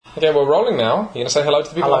Okay, we're rolling now. You going to say hello to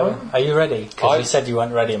the people? Hello. Are you ready? Because you said you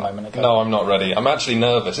weren't ready a moment ago. No, I'm not ready. I'm actually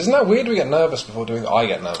nervous. Isn't that weird we get nervous before doing it? I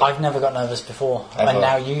get nervous. I've never got nervous before. Ever. And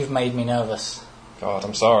now you've made me nervous. God,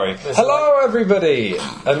 I'm sorry. Hello, everybody,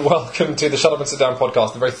 and welcome to the Shut Up and Sit Down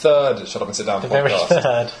podcast, the very third Shut Up and Sit Down podcast. The very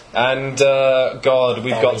third. And God,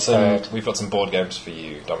 we've got some board games for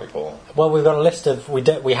you, don't we, Paul? Well, we've got a list of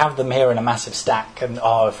we have them here in a massive stack, and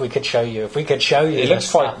if we could show you, it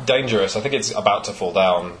looks quite dangerous. I think it's about to fall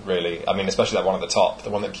down. Really, I mean, especially that one at the top,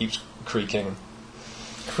 the one that keeps creaking.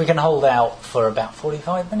 If we can hold out for about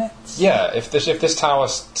 45 minutes. Yeah, if this tower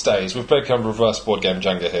stays, we've played kind of reverse board game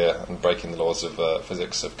Jenga here and breaking the laws of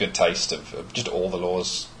physics, of good taste, of just all the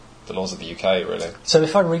laws of the UK, really. So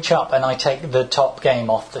if I reach up and I take the top game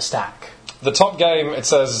off the stack. The top game, it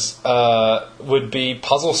says, would be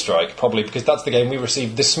Puzzle Strike, probably, because that's the game we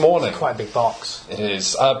received this morning. It's quite a big box. It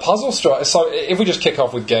is. Puzzle Strike, so if we just kick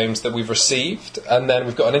off with games that we've received, and then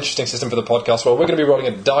we've got an interesting system for the podcast where we're going to be rolling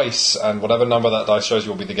a dice, and whatever number that dice shows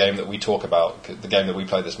you will be the game that we talk about, the game that we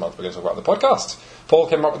play this month, we're going to talk about the podcast. Paul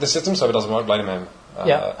came up with the system, so if it doesn't work, blame him.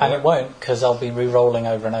 It won't, because I'll be re-rolling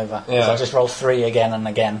over and over. Because I'll just roll 3 again and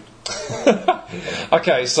again.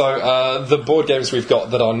 Okay, so the board games we've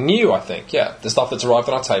got that are new, I think, the stuff that's arrived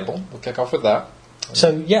on our table. We'll kick off with that.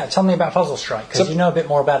 So, tell me about Puzzle Strike, because you know a bit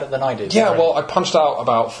more about it than I do. Yeah, well, I punched out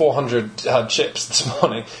about 400 chips this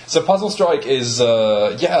morning. So Puzzle Strike is,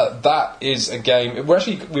 that is a game.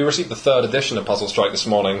 We received the 3rd edition of Puzzle Strike this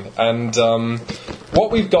morning, and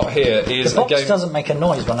what we've got here is the box a game... doesn't make a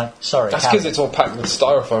noise when I... Sorry, that's because it's all packed with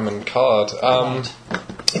styrofoam and card.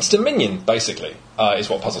 It's Dominion, basically, is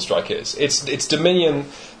what Puzzle Strike is. It's Dominion,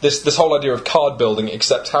 this whole idea of card building,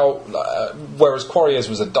 except whereas Quarriers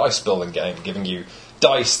was a dice building game, giving you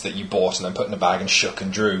dice that you bought and then put in a bag and shook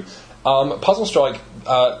and drew. Puzzle Strike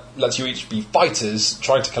lets you each be fighters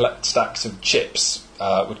trying to collect stacks of chips,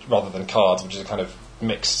 rather than cards, which is a kind of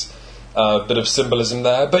mixed bit of symbolism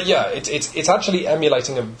there. But it's actually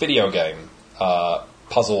emulating a video game,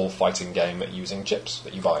 puzzle fighting game using chips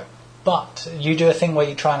that you buy. But you do a thing where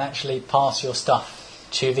you try and actually pass your stuff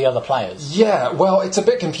to the other players. Yeah, well, it's a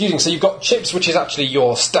bit confusing. So you've got chips, which is actually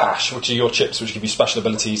your stash, which are your chips, which give you special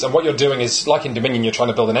abilities. And what you're doing is, like in Dominion, you're trying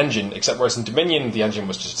to build an engine, except whereas in Dominion, the engine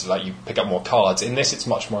was just to let you pick up more cards. In this, it's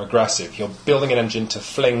much more aggressive. You're building an engine to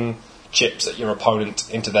fling chips at your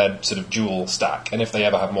opponent into their sort of jewel stack. And if they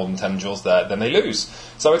ever have more than 10 jewels there, then they lose.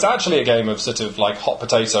 So it's actually a game of sort of like hot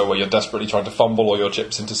potato, where you're desperately trying to fumble all your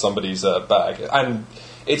chips into somebody's bag. And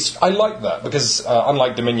I like that, because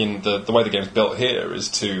unlike Dominion, the way the game's built here is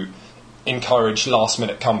to encourage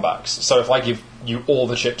last-minute comebacks. So if I give you all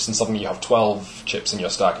the chips and suddenly you have 12 chips in your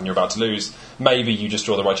stack and you're about to lose, maybe you just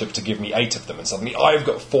draw the right chip to give me 8 of them, and suddenly I've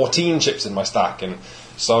got 14 chips in my stack, and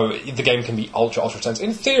so the game can be ultra tense.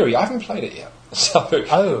 In theory, I haven't played it yet. So,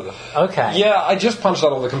 okay. Yeah, I just punched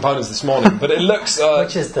out all the components this morning, but it looks...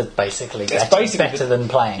 Which is basically better than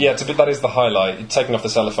playing. Yeah, that is the highlight. Taking off the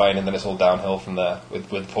cellophane, and then it's all downhill from there with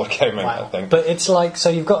board gaming, wow. I think. But it's like, so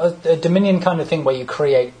you've got a Dominion kind of thing where you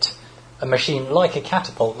create a machine like a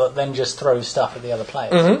catapult that then just throws stuff at the other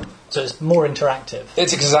players. Mm-hmm. So it's more interactive.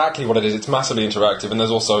 It's exactly what it is. It's massively interactive, and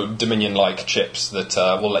there's also Dominion-like chips that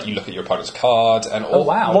will let you look at your opponent's card. And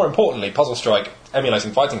more importantly, Puzzle Strike,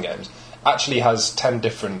 emulating fighting games, actually has 10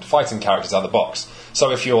 different fighting characters out of the box.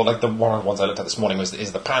 So if you're like one of the ones I looked at this morning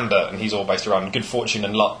is the panda, and he's all based around good fortune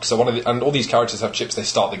and luck. So and all these characters have chips they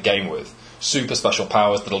start the game with, super special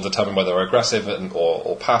powers that'll determine whether they're aggressive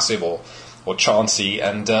or passive or chancy,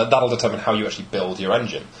 and that'll determine how you actually build your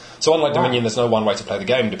engine. So unlike Dominion, there's no one way to play the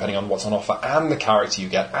game, depending on what's on offer and the character you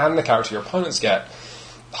get and the character your opponents get.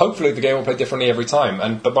 Hopefully the game will play differently every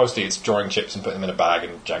time, but mostly it's drawing chips and putting them in a bag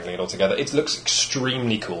and jangling it all together. It looks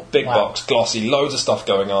extremely cool. Big box, glossy, loads of stuff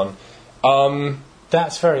going on.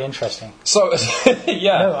 That's very interesting. So,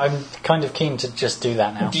 yeah. No, I'm kind of keen to just do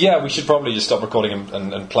that now. Yeah, we should probably just stop recording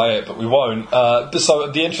and play it, but we won't. So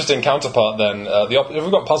the interesting counterpart then,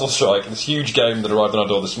 we've got Puzzle Strike, this huge game that arrived on our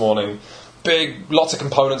door this morning. Big, lots of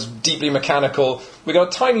components, deeply mechanical. We got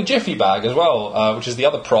a tiny Jiffy bag as well, which is the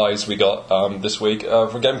other prize we got this week,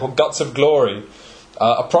 for a game called Guts of Glory.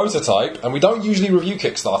 A prototype, and we don't usually review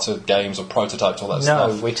Kickstarter games or prototypes, all that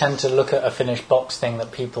stuff. No, we tend to look at a finished box thing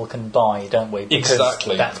that people can buy, don't we? Because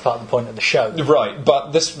exactly. That's part of the point of the show. Right, but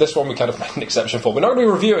this one we kind of made an exception for. We're not going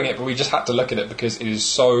to be reviewing it, but we just had to look at it because it is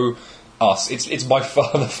so us. It's by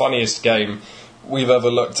far the funniest game we've ever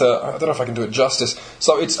looked at. I don't know if I can do it justice.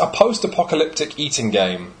 So it's a post-apocalyptic eating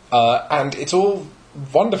game, and it's all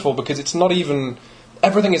wonderful because it's not even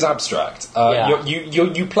everything is abstract. Yeah.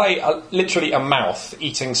 You play literally a mouth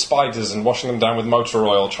eating spiders and washing them down with motor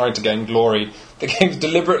oil, trying to gain glory. The game's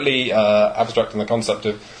deliberately abstracting the concept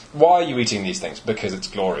of why are you eating these things? Because it's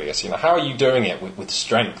glorious. How are you doing it with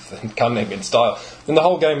strength and cunning and style? And the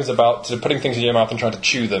whole game is about putting things in your mouth and trying to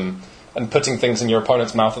chew them, and putting things in your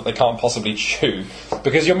opponent's mouth that they can't possibly chew.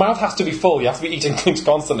 Because your mouth has to be full, you have to be eating things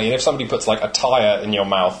constantly, and if somebody puts like a tyre in your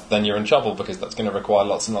mouth, then you're in trouble, because that's going to require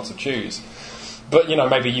lots and lots of chews. But,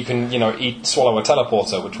 maybe you can, swallow a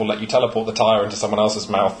teleporter, which will let you teleport the tyre into someone else's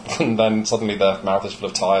mouth, and then suddenly their mouth is full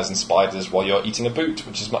of tyres and spiders while you're eating a boot,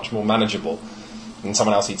 which is much more manageable. And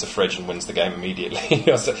someone else eats a fridge and wins the game immediately.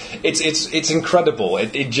 It's incredible.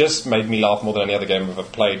 It just made me laugh more than any other game I've ever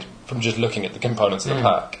played from just looking at the components of the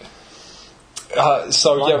pack.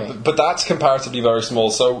 But that's comparatively very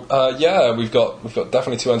small. So we've got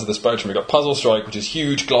definitely two ends of the spectrum. We've got Puzzle Strike, which is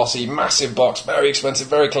huge, glossy, massive box, very expensive,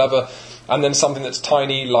 very clever, and then something that's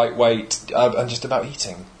tiny, lightweight, and just about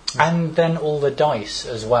eating. And then all the dice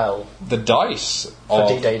as well. The dice for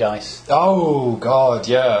D-Day dice. Oh God,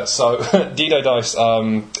 yeah. So D-Day dice.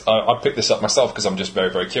 I picked this up myself because I'm just very,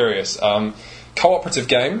 very curious. Cooperative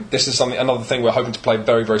game. This is another thing we're hoping to play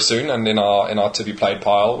very, very soon, and in our to be played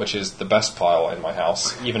pile, which is the best pile in my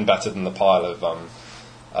house, even better than the pile of. We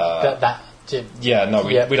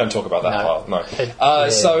don't talk about that pile. No.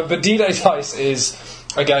 But D-Day dice is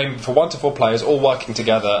a game for 1 to 4 players, all working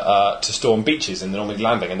together to storm beaches in the Normandy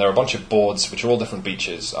landing, and there are a bunch of boards which are all different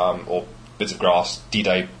beaches or bits of grass,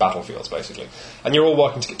 D-Day battlefields, basically. And you're all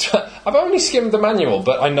working together. I've only skimmed the manual,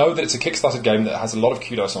 but I know that it's a Kickstarter game that has a lot of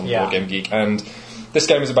kudos on Board Game Geek, and this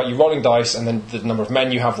game is about you rolling dice, and then the number of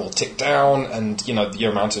men you have will tick down, and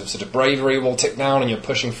your amount of sort of bravery will tick down, and you're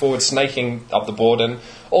pushing forward, snaking up the board, and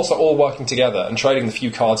also all working together and trading the few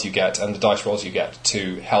cards you get and the dice rolls you get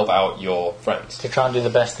to help out your friends. To try and do the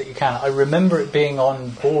best that you can. I remember it being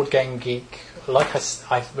on Board Game Geek, like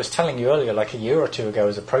I was telling you earlier, like a year or two ago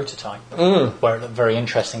as a prototype, where it looked very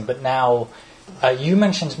interesting. But now, you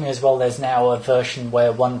mentioned to me as well, there's now a version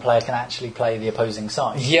where one player can actually play the opposing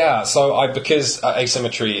side. Yeah, so because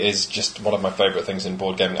asymmetry is just one of my favourite things in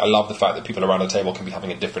board gaming. I love the fact that people around a table can be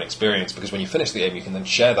having a different experience, because when you finish the game, you can then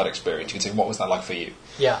share that experience. You can say, what was that like for you?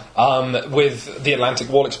 Yeah. With the Atlantic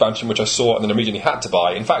Wall expansion, which I saw and then immediately had to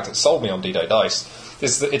buy, in fact, it sold me on D-Day Dice.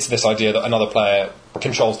 It's this idea that another player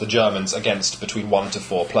controls the Germans against between 1 to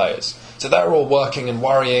 4 players. So they're all working and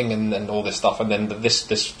worrying and all this stuff, and then this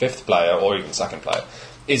fifth player, or even second player,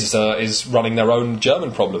 is running their own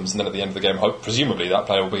German problems, and then at the end of the game, presumably that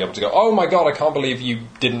player will be able to go, oh my god, I can't believe you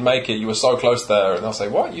didn't make it, you were so close there, and they'll say,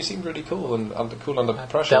 what, you seemed really cool and under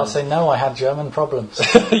pressure. They'll say, no, I had German problems.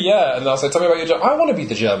 Yeah, and they'll say, tell me about your German. I want to be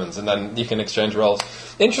the Germans, and then you can exchange roles.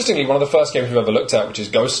 Interestingly, one of the first games we've ever looked at, which is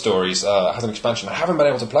Ghost Stories, has an expansion I haven't been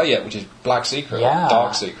able to play yet, which is Black Secret, or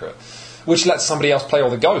Dark Secret, which lets somebody else play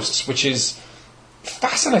all the ghosts, which is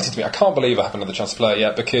fascinating to me. I can't believe I haven't had the chance to play it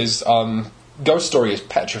yet, because Ghost Story is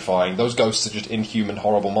petrifying. Those ghosts are just inhuman,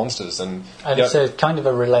 horrible monsters. And it's a kind of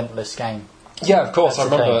a relentless game. Yeah, of course.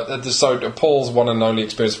 That's I remember. So Paul's one and only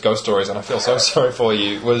experience of Ghost Stories, and I feel so sorry for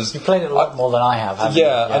you. You played it a lot more than I have, haven't you?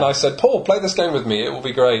 Yeah, and I said, Paul, play this game with me. It will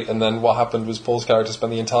be great. And then what happened was Paul's character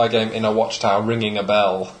spent the entire game in a watchtower ringing a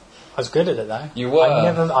bell. I was good at it though. You were.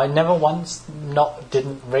 I never once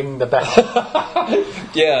didn't ring the bell.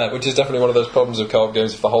 Yeah, which is definitely one of those problems of co-op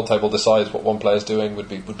games. If the whole table decides what one player's doing would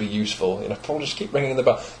be useful. Paul just keep ringing the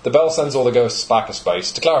bell. The bell sends all the ghosts back a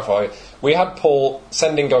space. To clarify, we had Paul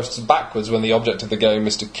sending ghosts backwards when the object of the game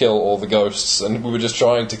is to kill all the ghosts, and we were just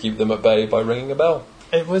trying to keep them at bay by ringing a bell.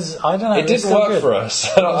 It was. I don't know. It didn't work for us.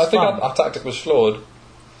 I think our tactic was flawed.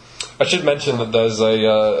 I should mention that there's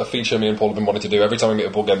a feature me and Paul have been wanting to do. Every time we meet a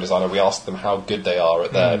board game designer, we ask them how good they are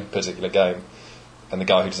at their particular game. And the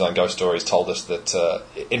guy who designed Ghost Stories told us that,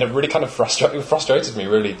 in a really kind of frustrated me,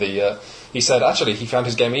 really. He said, actually, he found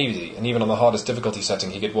his game easy, and even on the hardest difficulty setting,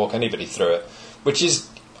 he could walk anybody through it.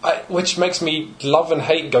 Which makes me love and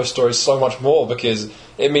hate Ghost Stories so much more, because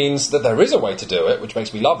it means that there is a way to do it, which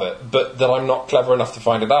makes me love it, but that I'm not clever enough to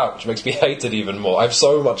find it out, which makes me hate it even more. I have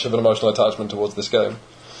so much of an emotional attachment towards this game.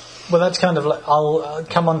 Well, that's kind of like... I'll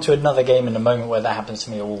come on to another game in a moment where that happens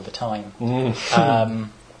to me all the time.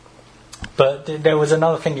 But there was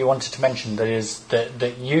another thing you wanted to mention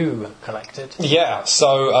that you collected. Yeah,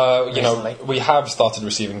 so we have started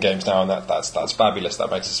receiving games now, and that's fabulous. That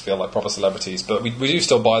makes us feel like proper celebrities. But we do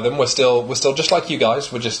still buy them. We're still just like you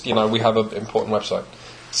guys. We're just we have an important website.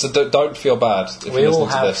 So don't feel bad if you're listening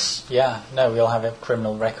to this. Yeah, no, we all have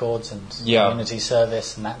criminal records and community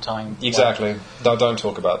service and that time. Exactly. Don't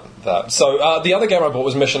talk about that. So the other game I bought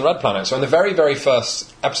was Mission Red Planet. So in the very, very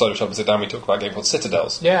first episode of Shop and Sit Down, we talked about a game called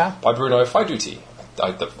Citadels. Yeah. By Bruno Faiduti.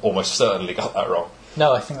 almost certainly got that wrong.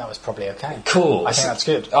 No, I think that was probably okay. Cool. I think that's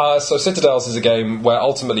good. So Citadels is a game where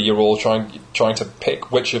ultimately you're all trying to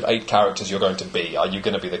pick which of 8 characters you're going to be. Are you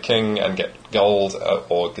going to be the king and get gold,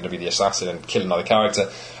 or going to be the assassin and kill another character?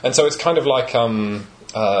 And so it's kind of like,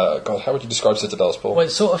 God, how would you describe Citadels, Paul? Well,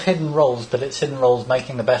 it's sort of hidden roles, but it's hidden roles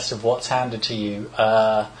making the best of what's handed to you,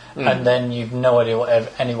 and then you've no idea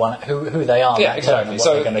who they are. Yeah, exactly.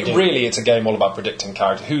 So do. Really, it's a game all about predicting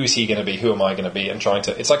character. Who is he going to be? Who am I going to be? And trying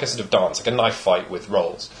to. It's like a sort of dance, like a knife fight with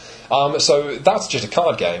roles. So that's just a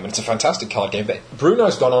card game, and it's a fantastic card game. But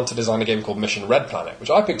Bruno's gone on to design a game called Mission Red Planet, which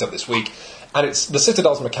I picked up this week. And it's the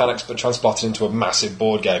Citadels mechanics, but transplanted into a massive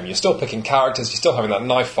board game. You're still picking characters. You're still having that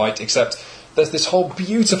knife fight, except there's this whole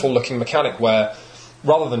beautiful looking mechanic where,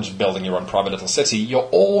 rather than just building your own private little city, you're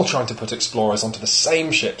all trying to put explorers onto the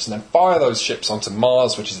same ships and then fire those ships onto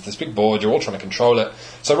Mars, which is this big board. You're all trying to control it.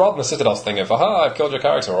 So rather than the Citadels thing of, aha, I've killed your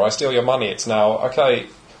character, or I steal your money, it's now, okay,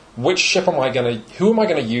 who am I going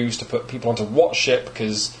to use to put people onto what ship,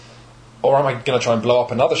 or am I going to try and blow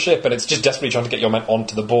up another ship? And it's just desperately trying to get your men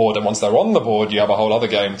onto the board, and once they're on the board, you have a whole other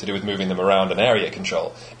game to do with moving them around and area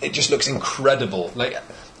control. It just looks incredible. Like,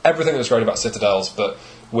 everything that's great about Citadels, but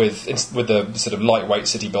with the sort of lightweight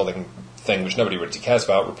city building thing, which nobody really cares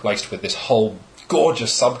about, replaced with this whole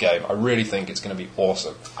gorgeous sub-game. I really think it's going to be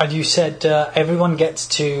awesome. And you said everyone gets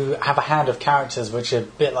to have a hand of characters, which are a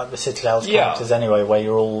bit like the Citadels characters anyway, where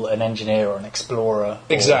you're all an engineer or an explorer.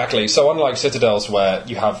 Exactly. So unlike Citadels, where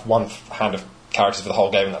you have one hand of characters for the whole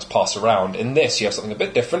game and that's passed around, in this you have something a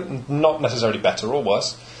bit different, not necessarily better or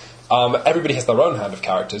worse. Everybody has their own hand of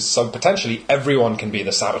characters, so potentially everyone can be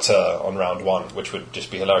the saboteur on round 1, which would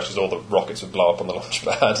just be hilarious because all the rockets would blow up on the launch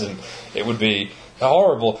pad and it would be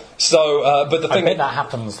horrible. So, but the thing, I bet that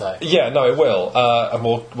happens though. Yeah, no, it will, and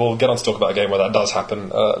we'll get on to talk about a game where that does happen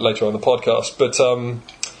later on in the podcast. But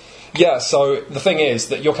yeah, so the thing is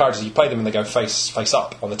that your characters, you play them and they go face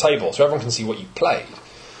up on the table, so everyone can see what you played.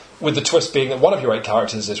 With the twist being that one of your 8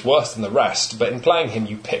 characters is worse than the rest, but in playing him,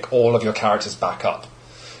 you pick all of your characters back up.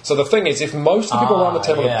 So the thing is, if most of the people around the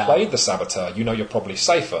table have played the Saboteur, you know you're probably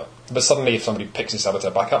safer. But suddenly, if somebody picks his Saboteur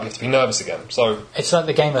back up, you have to be nervous again. So it's like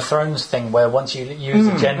the Game of Thrones thing, where once you use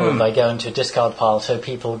a general, they go into a discard pile, so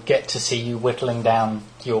people get to see you whittling down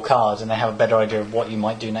your cards, and they have a better idea of what you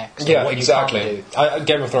might do next. Yeah, what exactly. You can't do.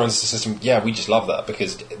 Game of Thrones is a system. Yeah, we just love that,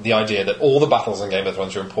 because the idea that all the battles in Game of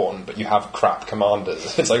Thrones are important, but you have crap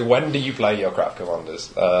commanders. It's like, when do you play your crap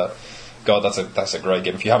commanders? God, that's a great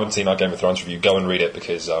game. If you haven't seen our Game of Thrones review, go and read it,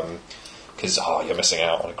 because you're missing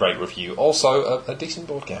out on a great review. Also, a decent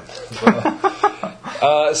board game.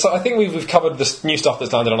 So I think we've covered this new stuff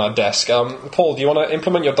that's landed on our desk. Paul, do you want to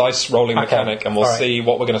implement your dice rolling mechanic, and we'll see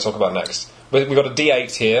what we're going to talk about next? We've got a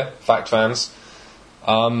D8 here, fact fans.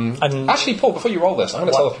 Actually, Paul, before you roll this, I'm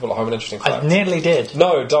going to tell the people at home an interesting fact. I nearly did.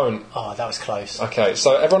 No, don't. Oh, that was close. Okay,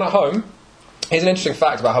 so everyone at home, here's an interesting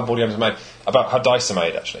fact about how board games are made, about how dice are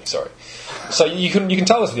made, actually, sorry. So you can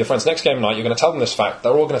tell this with your friends. Next game night, you're going to tell them this fact.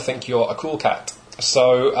 They're all going to think you're a cool cat.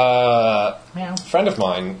 So a friend of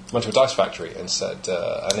mine went to a dice factory and said,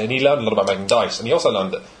 and he learned a lot about making dice, and he also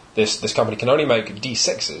learned that this company can only make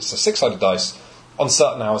D6s, so 6-sided dice, on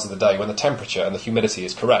certain hours of the day when the temperature and the humidity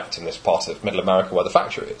is correct in this part of Middle America where the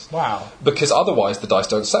factory is. Wow. Because otherwise the dice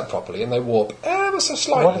don't set properly and they warp ever so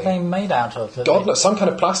slightly. What are they made out of? God knows, some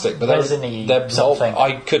kind of plastic, but they're something.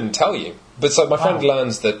 I couldn't tell you. But so my friend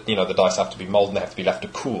learns that the dice have to be mould and they have to be left to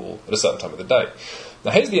cool at a certain time of the day.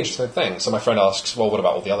 Now here's the interesting thing. So my friend asks, well, what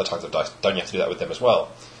about all the other types of dice? Don't you have to do that with them as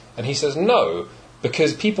well? And he says no,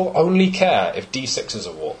 because people only care if D6s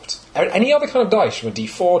are warped. Any other kind of dice, from a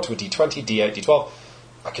D4 to a D20, D8, D12,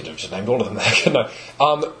 I could have just named all of them there, couldn't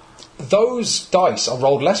I? Those dice are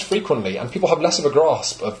rolled less frequently, and people have less of a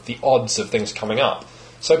grasp of the odds of things coming up.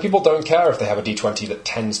 So people don't care if they have a D20 that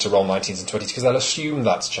tends to roll 19s and 20s, because they'll assume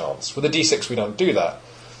that's chance. With a D6, we don't do that.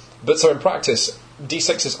 But so in practice,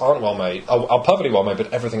 D6s aren't well made, are perfectly well made,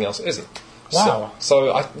 but everything else isn't. Wow.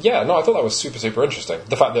 So I thought that was super, super interesting.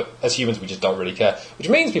 The fact that as humans we just don't really care. Which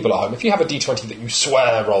means, people at home, if you have a D20 that you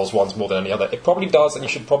swear rolls ones more than any other, it probably does, and you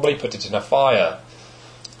should probably put it in a fire.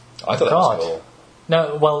 I thought that was cool.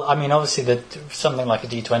 No, well, I mean, obviously, something like a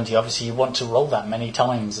D20, obviously you want to roll that many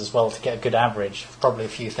times as well to get a good average, probably a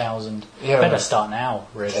few thousand. Yeah, better start now,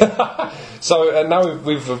 really. So now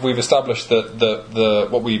we've established that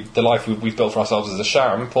the life we've built for ourselves is a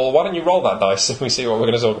sham. Paul, why don't you roll that dice and we see what we're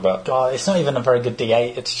going to talk about? God, it's not even a very good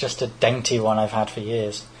D8. It's just a dainty one I've had for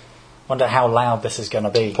years. Wonder how loud this is going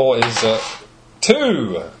to be. Paul is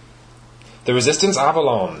 2. The Resistance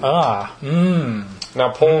Avalon.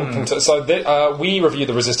 Now, Paul, we reviewed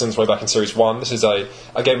The Resistance way back in Series 1. This is a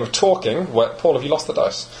game of talking. Paul, have you lost the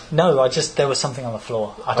dice? No, there was something on the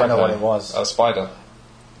floor. I don't know what it was. A spider.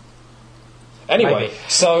 Anyway, Maybe.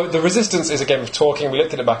 so The Resistance is a game of talking. We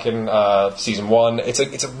looked at it back in Season 1. It's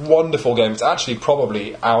a wonderful game. It's actually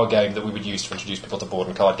probably our game that we would use to introduce people to board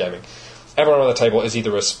and card gaming. Everyone on the table is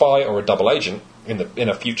either a spy or a double agent in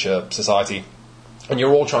a future society. And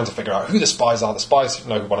you're all trying to figure out who the spies are. The spies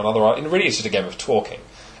know who one another are. And really, it's just a game of talking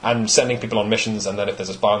and sending people on missions. And then if there's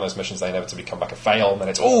a spy on those missions, they inevitably come back and fail. And then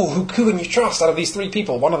it's, who can you trust out of these 3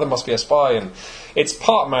 people? One of them must be a spy. And it's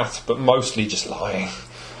part math, but mostly just lying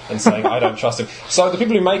and saying, I don't trust him. So the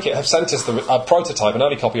people who make it have sent us a prototype, an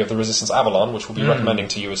early copy of The Resistance Avalon, which we'll be recommending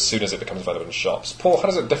to you as soon as it becomes available in shops. Paul, how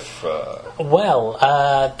does it differ? Well,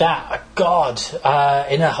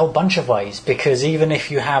 in a whole bunch of ways, because even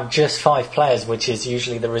if you have just 5 players, which is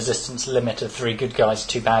usually the Resistance limit of 3 good guys,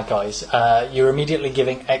 2 bad guys, you're immediately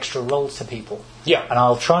giving extra roles to people. Yeah. And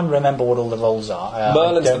I'll try and remember what all the roles are.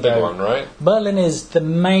 Merlin's the big one, right? Merlin is the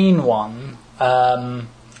main one.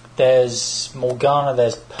 There's Morgana,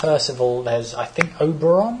 there's Percival, there's, I think,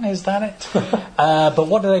 Oberon, is that it? But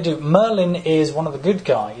what do? Merlin is one of the good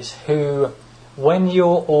guys who, when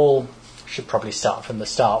you're all... should probably start from the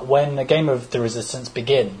start. When a game of The Resistance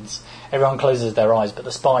begins, everyone closes their eyes, but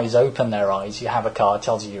the spies open their eyes. You have a card,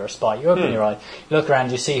 tells you you're a spy. You open your eye, you look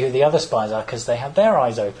around, you see who the other spies are because they have their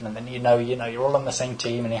eyes open, and then you know you're all on the same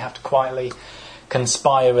team, and you have to quietly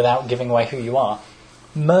conspire without giving away who you are.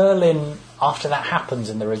 Merlin, after that happens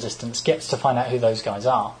in The Resistance, gets to find out who those guys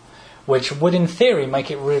are, which would in theory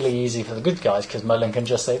make it really easy for the good guys, because Merlin can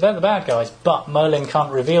just say they're the bad guys, but Merlin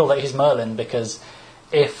can't reveal that he's Merlin, because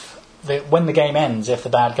when the game ends, if the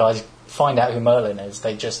bad guys find out who Merlin is,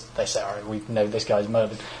 they say, all right, we know this guy's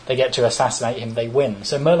Merlin. They get to assassinate him, they win.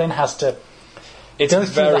 So Merlin has to go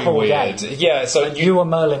through the whole weird. game. Yeah, so you were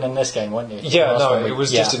Merlin in this game, weren't you? Yeah, no, it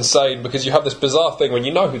was just insane, because you have this bizarre thing when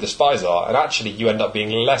you know who the spies are, and actually you end up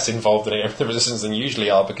being less involved in the Resistance than you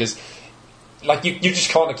usually are, because you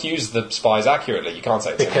just can't accuse the spies accurately. You can't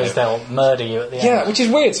say it's because they'll murder you at the end. Yeah, which is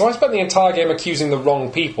weird. So I spent the entire game accusing the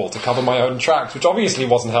wrong people to cover my own tracks, which obviously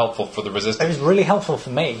wasn't helpful for the Resistance. It was really helpful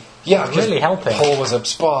for me. Yeah, it was really helping. Paul was a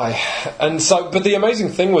spy, and so. But the amazing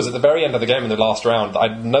thing was at the very end of the game, in the last round,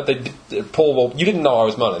 Paul. Well, you didn't know I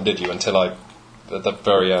was Merlin, did you? Until at the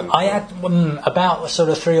very end. I had about sort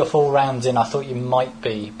of 3 or 4 rounds in. I thought you might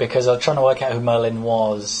be, because I was trying to work out who Merlin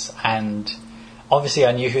was, and obviously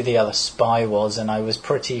I knew who the other spy was, and I was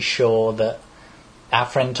pretty sure that our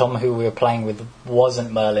friend Tom, who we were playing with,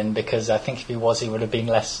 wasn't Merlin, because I think if he was, he would have been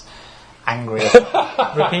less angry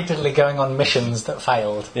repeatedly going on missions that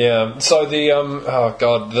failed. Yeah, so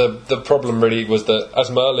the problem really was that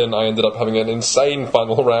as Merlin I ended up having an insane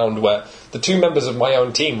final round where the 2 members of my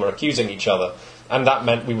own team were accusing each other, and that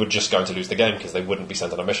meant we were just going to lose the game because they wouldn't be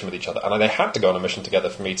sent on a mission with each other, and they had to go on a mission together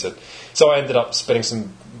for me to... So I ended up spinning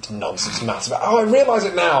some nonsense maths about, I realise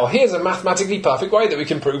it now, here's a mathematically perfect way that we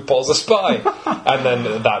can prove Paul's a spy. And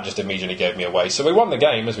then that just immediately gave me away. So we won the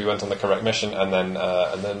game as we went on the correct mission, and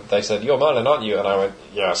then they said, you're Merlin, aren't you? And I went,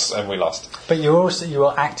 yes, and we lost. But you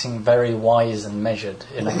were acting very wise and measured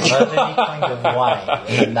in a Merlin kind of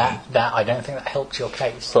way, and that I don't think that helped your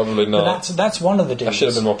case. Probably not. But that's one of the dudes. I should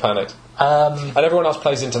have been more panicked. And everyone else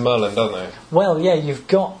plays into Merlin, don't they? Well, yeah, you've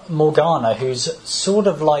got Morgana, who's sort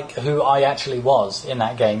of like who I actually was in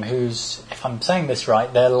that game, who's, if I'm saying this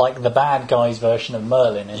right, they're like the bad guy's version of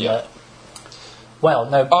Merlin.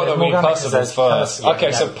 Percival first.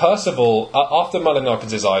 Okay, so Percival, after Merlin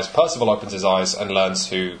opens his eyes, Percival opens his eyes and learns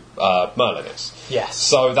who Merlin is. Yes.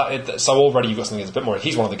 So already you've got something that's a bit more...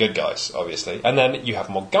 He's one of the good guys, obviously. And then you have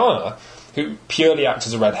Morgana, who purely acts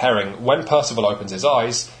as a red herring. When Percival opens his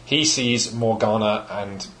eyes, he sees Morgana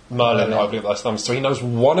and Merlin opening up their thumbs. So he knows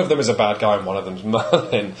one of them is a bad guy and one of them's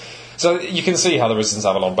Merlin. So you can see how the Resistance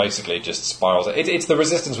Avalon basically just spirals. It's the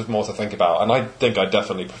Resistance with more to think about, and I think I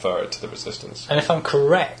definitely prefer it to the Resistance. And if I'm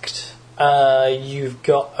correct, you've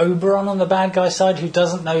got Oberon on the bad guy side, who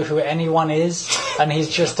doesn't know who anyone is, and he's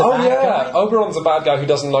just a bad guy. Oberon's a bad guy who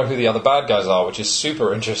doesn't know who the other bad guys are, which is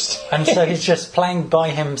super interesting. And so he's just playing by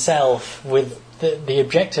himself with the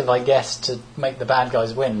objective, I guess, to make the bad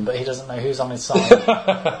guys win, but he doesn't know who's on his side,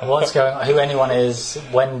 what's going on, who anyone is,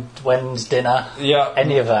 when's dinner,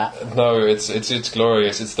 any of that. No, it's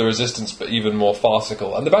glorious. It's the Resistance, but even more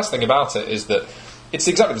farcical. And the best thing about it is that it's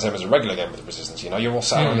exactly the same as a regular game with the Resistance. You're all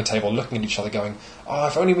sat around the table looking at each other going, oh,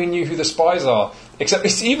 if only we knew who the spies are. Except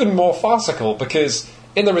it's even more farcical, because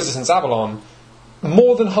in the Resistance Avalon,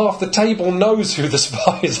 more than half the table knows who the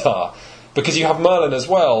spies are, because you have Merlin as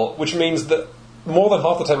well, which means that more than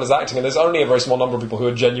half the time is acting, and there's only a very small number of people who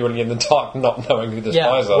are genuinely in the dark, not knowing who the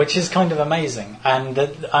spies are. Which is kind of amazing. And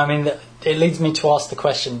it leads me to ask the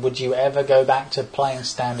question: would you ever go back to playing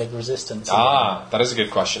Standard Resistance again? That is a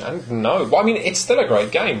good question. And no, well, I mean, it's still a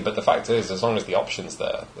great game, but the fact is, as long as the option's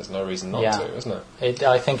there, there's no reason not to, isn't it?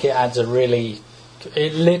 I think it adds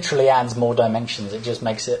it literally adds more dimensions. It just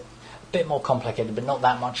makes it a bit more complicated, but not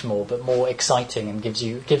that much more, but more exciting, and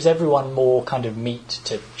gives everyone more kind of meat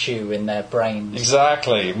to chew in their brains.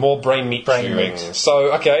 Exactly, more brain meat chewing.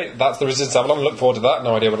 So, okay, that's the Resistance Avalon. Look forward to that.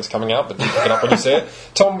 No idea when it's coming out, but do pick it up when you see it.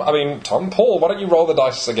 Paul, why don't you roll the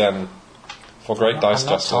dice again for great dice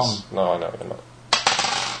justice? Tom. No, I know you're not.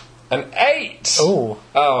 An 8! Ooh.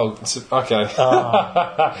 Oh, okay.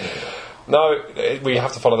 No, we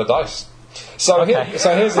have to follow the dice. So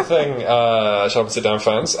here's the thing, Shut Up and Sit Down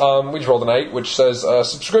fans. We just rolled an 8, which says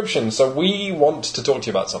subscription. So we want to talk to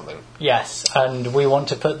you about something. Yes, and we want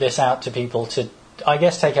to put this out to people to, I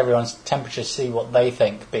guess, take everyone's temperature, see what they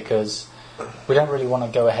think, because we don't really want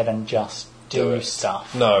to go ahead and just do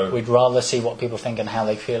stuff. No. We'd rather see what people think and how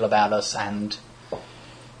they feel about us and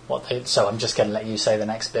so I'm just going to let you say the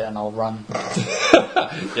next bit and I'll run.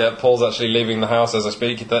 Yeah, Paul's actually leaving the house as I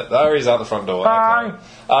speak. There he's out the front door. Bye.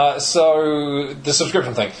 Okay. So the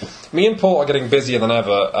subscription thing. Me and Paul are getting busier than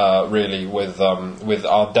ever, really, with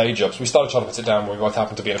our day jobs. We started trying to put it down when we both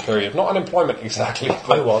happened to be in a period of not unemployment exactly.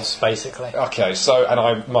 But, I was, basically. Okay, so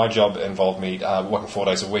my job involved me working 4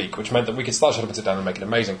 days a week, which meant that we could start trying to put it down and make it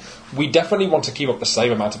amazing. We definitely want to keep up the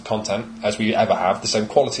same amount of content as we ever have, the same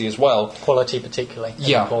quality as well. Quality particularly.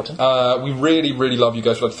 Yeah. Important. We really, really love you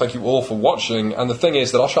guys. We'd like to thank you all for watching. And the thing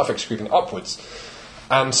is that our traffic's creeping upwards.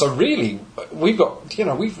 And so really, we've got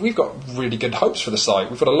really good hopes for the site.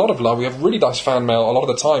 We've got a lot of love. We have really nice fan mail a lot of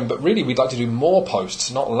the time. But really, we'd like to do more posts,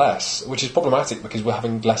 not less, which is problematic because we're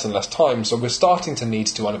having less and less time. So we're starting to need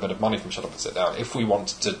to earn a bit of money from Shut Up and Sit Down if we want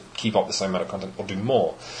to keep up the same amount of content or do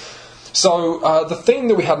more. So the thing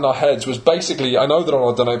that we had in our heads was basically, I know that on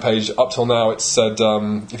our donate page up till now it said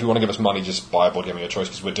if you want to give us money, just buy a board game of your choice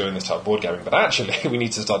because we're doing this type of board gaming. But actually, we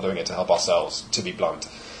need to start doing it to help ourselves, to be blunt.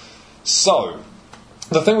 So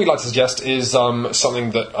the thing we'd like to suggest is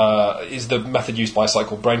something that is the method used by a site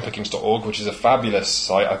called brainpickings.org, which is a fabulous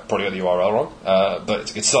site. I probably got the URL wrong, but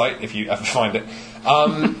it's a good site if you ever find it.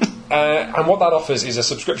 And what that offers is a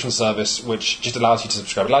subscription service which just allows you to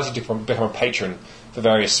subscribe. It allows you to become a patron for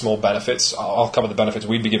various small benefits. I'll cover the benefits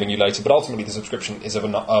we'd be giving you later, but ultimately the subscription is of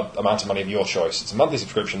an amount of money of your choice. It's a monthly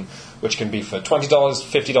subscription, which can be for $20,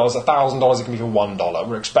 $50, $1,000. It can be for $1.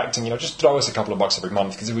 We're expecting, just throw us a couple of bucks every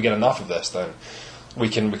month, because if we get enough of this, then we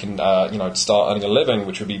can start earning a living,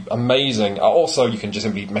 which would be amazing. Also, you can just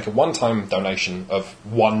simply make a one-time donation of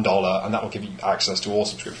 $1, and that will give you access to all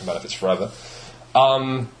subscription benefits forever.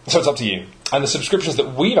 So it's up to you. And the subscriptions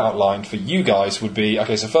that we've outlined for you guys would be,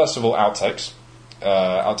 so first of all, outtakes.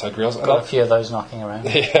 Outtake reels. Got a few of those knocking around.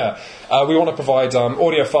 Yeah. We want to provide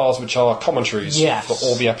audio files which are commentaries for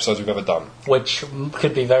all the episodes we've ever done. Which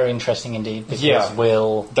could be very interesting indeed, because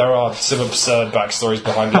there are some absurd backstories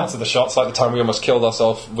behind lots of the shots, like the time we almost killed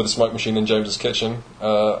ourselves with a smoke machine in James's kitchen.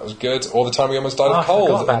 That was good. Or the time we almost died of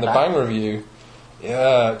cold in the Bang review.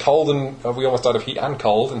 Yeah, cold and we almost died of heat and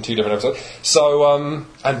cold in 2 different episodes. So,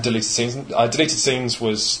 and deleted scenes. Deleted scenes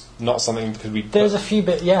was not something because we. There's a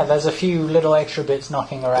few little extra bits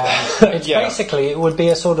knocking around. It's basically, it would be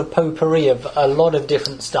a sort of potpourri of a lot of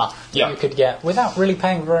different stuff that you could get without really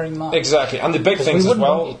paying very much. Exactly, and the big things as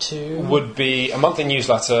well would be a monthly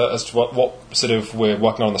newsletter as to what sort of we're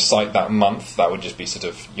working on the site that month. That would just be sort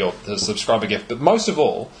of the subscriber gift. But most of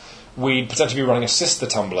all, we'd potentially be running a sister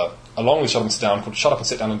Tumblr along with Shut Up and Sit Down called Shut Up and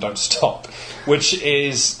Sit Down and Don't Stop, which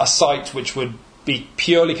is a site which would be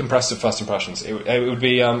purely compressed of first impressions. It would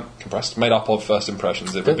be made up of first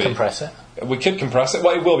impressions. We could compress it. We could compress it.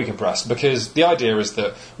 Well, it will be compressed because the idea is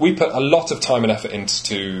that we put a lot of time and effort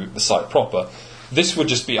into the site proper. This would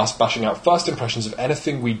just be us bashing out first impressions of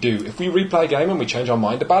anything we do. If we replay a game and we change our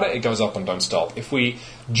mind about it, it goes up on Don't Stop. If we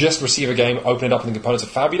just receive a game, open it up and the components are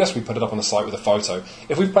fabulous, we put it up on the site with a photo.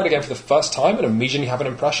 If we've played a game for the first time and immediately have an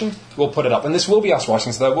impression, we'll put it up. And this will be us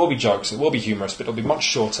writing, so there will be jokes, it will be humorous, but it'll be much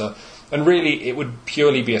shorter. And really, it would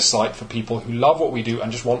purely be a site for people who love what we do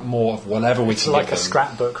and just want more of whatever we can give them. It's like a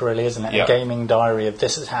scrapbook, really, isn't it? Yeah. A gaming diary of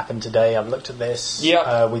this has happened today, I've looked at this, we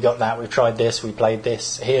got that, we've tried this, we played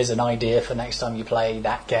this, here's an idea for next time you play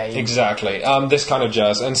that game. Exactly, this kind of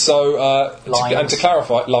jazz. And so, to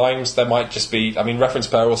clarify, Limes, there might just be, Reference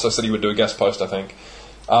Pair also said he would do a guest post, I think.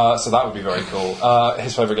 So that would be very cool.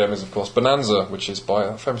 His favourite game is, of course, Bonanza, which is by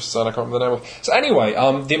a famous designer I can't remember the name of. So anyway,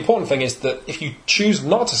 the important thing is that if you choose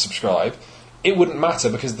not to subscribe, it wouldn't matter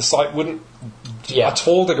because the site wouldn't at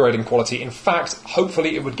all degrade in quality. In fact,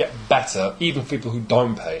 hopefully it would get better, even for people who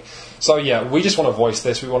don't pay. So yeah, we just want to voice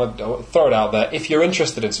this. We want to throw it out there. If you're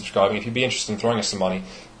interested in subscribing, if you'd be interested in throwing us some money,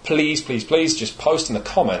 please just post in the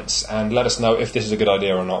comments and let us know if this is a good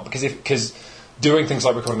idea or not. Because doing things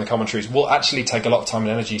like recording the commentaries will actually take a lot of time and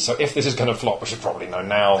energy. So if this is going to flop, we should probably know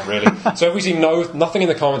now, really. So if we see nothing in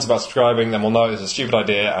the comments about subscribing, then we'll know it's a stupid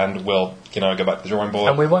idea and we'll, go back to the drawing board.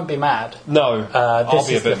 And we won't be mad. No, I'll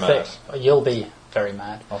be a bit mad. You'll be very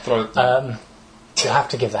mad. I'll throw it. You'll have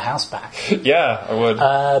to give the house back. Yeah, I would.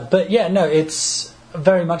 But yeah, no, it's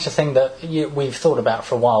very much a thing that we've thought about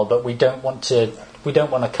for a while, but we don't want to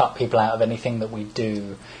cut people out of anything that we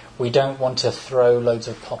do. We don't want to throw loads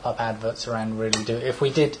of pop-up adverts around, really do. If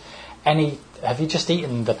we did any... Have you just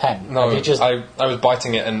eaten the pen? No, I was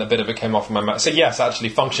biting it and a bit of it came off my mouth. So yes, actually,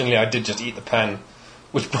 functionally, I did just eat the pen,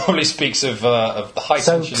 which probably speaks of the high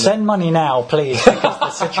tension. So send money now, please, because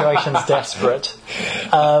the situation's desperate.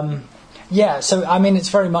 Yeah, so, I mean, it's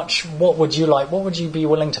very much what would you like, what would you be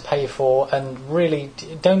willing to pay for, and really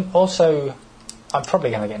don't also... I'm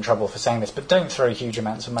probably going to get in trouble for saying this, but don't throw huge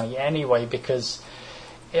amounts of money anyway, because...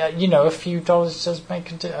 a few dollars does make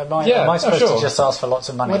a difference. Am I supposed to just ask for lots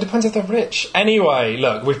of money? Well, it depends if they're rich. Anyway,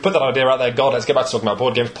 look, we've put that idea out there. God, let's get back to talking about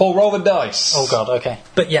board games. Paul, roll the dice. Oh, God, okay.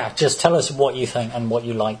 But yeah, just tell us what you think and what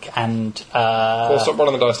you like. And Paul, stop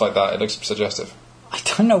rolling the dice like that. It looks suggestive. I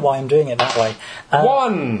don't know why I'm doing it that way.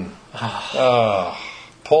 1!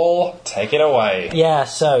 Paul, take it away. Yeah,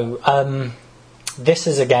 so... this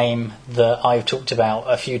is a game that I've talked about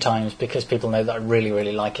a few times because people know that I really,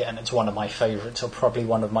 really like it, and it's one of my favourites, or probably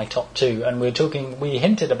one of my top 2. And we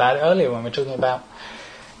hinted about it earlier when we were talking about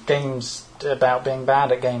games, about being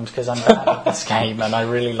bad at games, because I'm bad at this game and I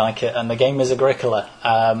really like it. And the game is Agricola.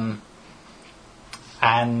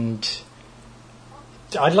 And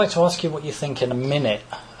I'd like to ask you what you think in a minute.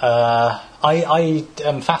 I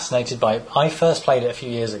am fascinated by it. I first played it a few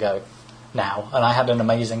years ago now, and I had an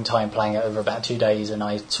amazing time playing it over about 2 days, and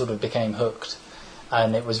I sort of became hooked,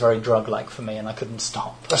 and it was very drug-like for me, and I couldn't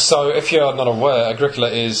stop. So, if you're not aware, Agricola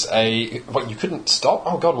is you couldn't stop?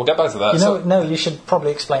 Oh god, we'll get back to that. No, you should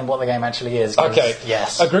probably explain what the game actually is. Okay,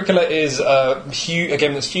 yes. Agricola is a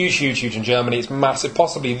game that's huge in Germany. It's massive,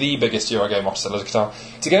 possibly the biggest Euro game after Settlers of Catan.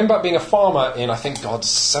 It's a game about being a farmer in, I think,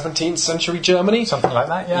 17th century Germany. Something like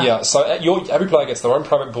that, yeah. Yeah, so every player gets their own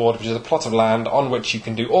private board, which is a plot of land on which you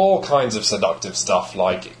can do all kinds of seductive stuff,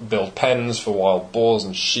 like build pens for wild boars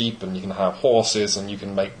and sheep, and you can have horses, and you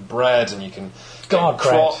can make bread, and you can get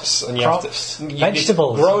crops, and you have to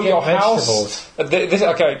vegetables, grow your house.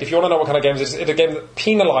 Okay, if you want to know what kind of game it is, it's a game that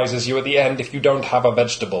penalises you at the end if you don't have a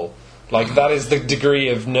vegetable. Like, that is the degree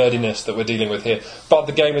of nerdiness that we're dealing with here. But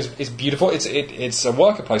the game is beautiful. It's a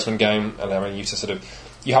worker placement game, allowing you to sort of...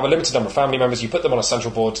 You have a limited number of family members, you put them on a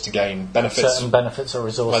central board to gain benefits. Certain benefits or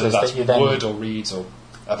resources. Whether that's that you then, wood or reeds or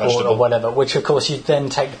a vegetable. Or whatever, which of course you then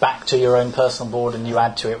take back to your own personal board and you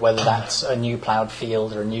add to it, whether that's a new ploughed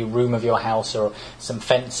field or a new room of your house or some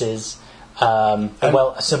fences.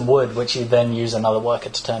 Some wood, which you then use another worker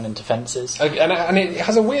to turn into fences. And it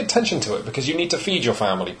has a weird tension to it, because you need to feed your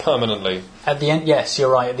family permanently. At the end, yes, you're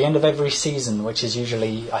right. At the end of every season, which is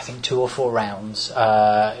usually, I think, 2 or 4 rounds,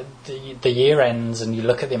 the year ends and you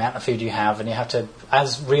look at the amount of food you have, and you have to,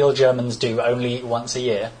 as real Germans do, only eat once a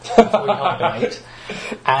year before you hibernate.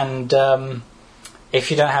 And if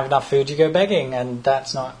you don't have enough food, you go begging, and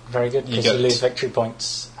that's not very good because you lose victory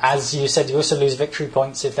points. As you said, you also lose victory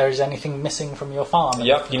points if there is anything missing from your farm.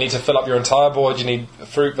 Yep, you need to fill up your entire board. You need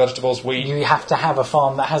fruit, vegetables, wheat. You have to have a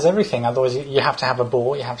farm that has everything. Otherwise, you have to have a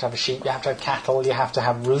boar, you have to have a sheep, you have to have cattle, you have to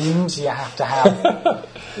have rooms, you have to have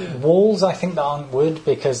walls, I think, that aren't wood,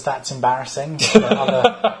 because that's embarrassing.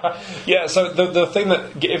 Yeah, so the thing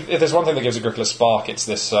that... If there's one thing that gives Agricola a spark, it's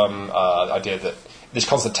this idea that this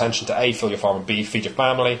constant tension to A, fill your farm, and B, feed your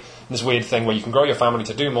family. And this weird thing where you can grow your family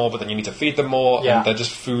to do more, but then you need to feed them more, and they're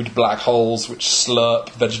just food black holes which slurp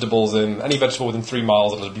vegetables in. Any vegetable within 3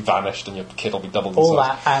 miles will just be vanished, and your kid will be doubled in size. All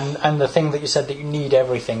that, and the thing that you said, that you need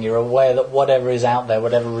everything. You're aware that whatever is out there,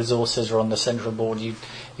 whatever resources are on the central board, you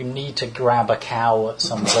need to grab a cow at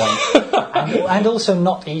some point. and also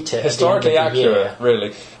not eat it. Historically at the end of the accurate,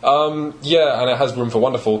 really. And it has room for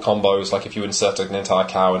wonderful combos, like if you insert an entire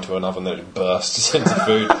cow into an oven, then it bursts into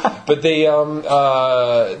food. But the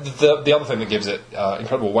other thing that gives it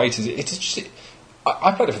incredible weight is it's just...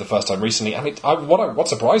 I played it for the first time recently, and what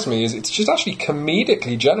surprised me is it's just actually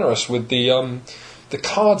comedically generous with the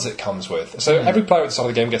cards it comes with. So every player at the start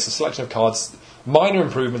of the game gets a selection of cards, minor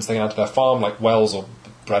improvements they can add to their farm, like wells or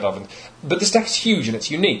bread oven. But this deck is huge and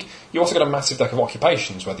it's unique. You also got a massive deck of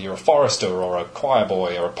occupations, whether you're a forester or a choir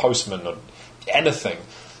boy or a postman or anything.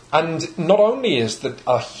 And not only is there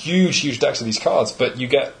a huge decks of these cards, but you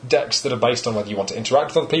get decks that are based on whether you want to interact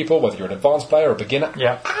with other people, whether you're an advanced player or a beginner.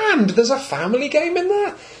 Yeah. And there's a family game in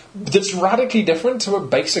there that's radically different to a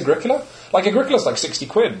base Agricola. Like, Agricola's like 60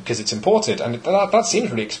 quid because it's imported, and that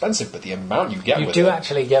seems really expensive, but the amount you get with it... You do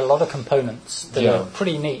actually get a lot of components that are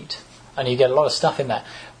pretty neat, and you get a lot of stuff in there.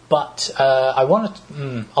 But I want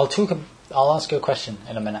to... I'll ask you a question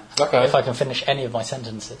in a minute. Okay. If I can finish any of my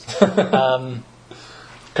sentences.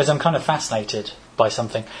 Because I'm kind of fascinated by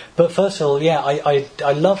something. But first of all, yeah,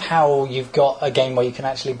 I love how you've got a game where you can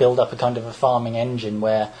actually build up a kind of a farming engine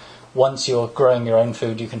where once you're growing your own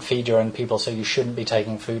food, you can feed your own people, so you shouldn't be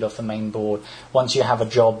taking food off the main board. Once you have a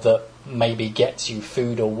job that maybe gets you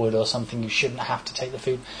food or wood or something, you shouldn't have to take the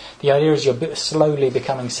food. The idea is you're slowly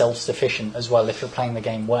becoming self-sufficient as well if you're playing the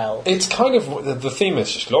game well. It's kind of... The theme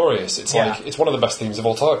is just glorious. It's like... It's one of the best themes of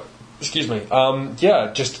all time. Excuse me.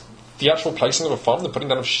 Just... The actual placing of a farm, the putting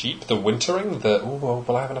down of sheep, the wintering,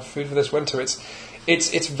 will I have enough food for this winter?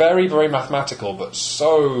 It's very, very mathematical, but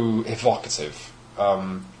so evocative.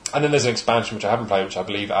 And then there's an expansion which I haven't played, which I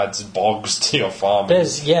believe adds bogs to your farm.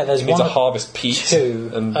 There's you need to one harvest peat, two,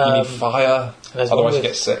 and you need fire, otherwise you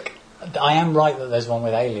get sick. I am right that there's one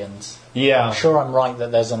with aliens. Yeah. I'm sure I'm right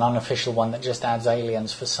that there's an unofficial one that just adds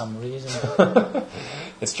aliens for some reason.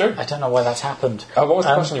 It's true. I don't know why that's happened. What was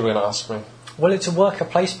the question you were going to ask me? Well, it's a worker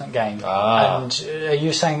placement game. And are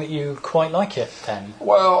you saying that you quite like it, then?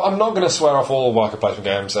 Well, I'm not going to swear off all worker placement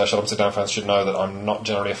games. Shut Up, Sit Down fans should know that I'm not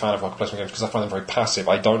generally a fan of worker placement games because I find them very passive.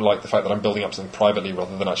 I don't like the fact that I'm building up something privately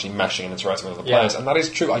rather than actually meshing and interacting with other players. And that is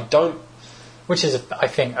true. I don't... Which is, I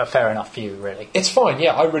think, a fair enough view, really. It's fine,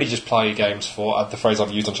 yeah. I really just play games for... the phrase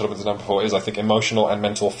I've used on Shut Up, Sit Down before is, I think, emotional and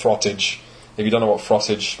mental frottage. If you don't know what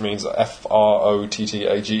frottage means,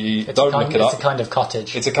 Frottage. Don't look it up. It's a kind of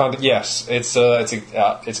cottage. It's a kind of... Yes. It's a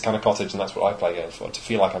kind of cottage, and that's what I play games for, to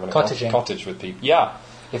feel like I'm in a cottage with people. Yeah.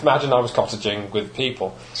 Imagine I was cottaging with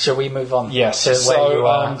people. Shall we move on? Yes. To where you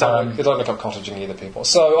are, don't look up cottaging either, people.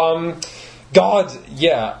 So, God,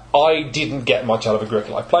 yeah, I didn't get much out of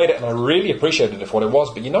Agricola. I played it, and I really appreciated it for what it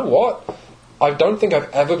was, but you know what? I don't think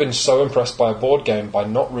I've ever been so impressed by a board game by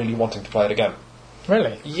not really wanting to play it again.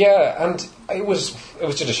 Really? Yeah, and it was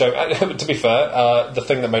just a shame. To be fair, the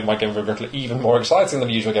thing that made my game of Agricola even more exciting than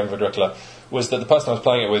the usual game of Agricola was that the person I was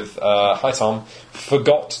playing it with, hi Tom,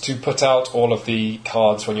 forgot to put out all of the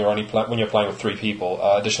cards when you're playing with 3 people,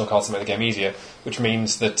 additional cards to make the game easier, which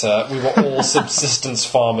means that we were all subsistence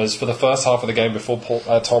farmers for the first half of the game before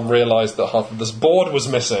Tom realised that half of this board was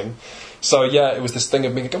missing. So yeah, it was this thing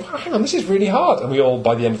of me going, oh, hang on, this is really hard. And we all,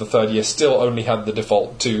 by the end of the 3rd year, still only had the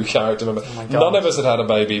default 2 character member. Oh None of us had a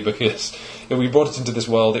baby because if we brought it into this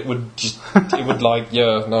world, it would like,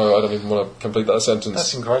 yeah, no, I don't even want to complete that sentence.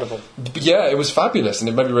 That's incredible. But yeah, it was fabulous, and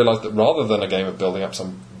it made me realise that rather than a game of building up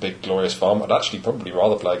some big glorious farm, I'd actually probably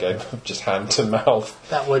rather play a game of just hand to mouth.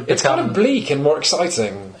 That would It's kind of bleak and more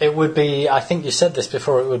exciting. It would be, I think you said this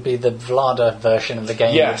before, it would be the Vlada version of the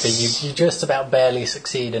game. Yes. Would be you just about barely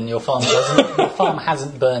succeed and your farm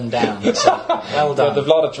hasn't burned down. So, well done. The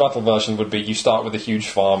Vlada Tvatel version would be you start with a huge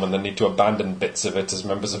farm and then need to abandon bits of it as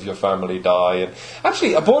members of your family die. And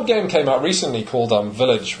actually, a board game came out recently called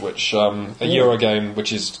Village, which a Euro game,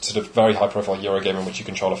 which is sort of very high-profile Euro game in which you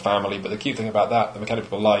control a family. But the cute thing about that, the mechanic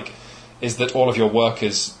people like, is that all of your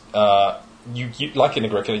workers, you like in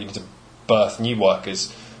Agricola, you need to birth new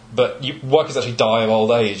workers, but workers actually die of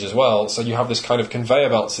old age as well. So you have this kind of conveyor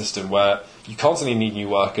belt system where you constantly need new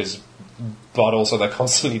workers, but also they're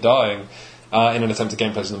constantly dying in an attempt to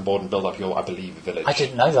game place on the board and build up your, I believe, village. I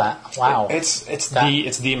didn't know that. Wow. It's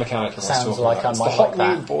the mechanic. Sounds like I might like that. The Hot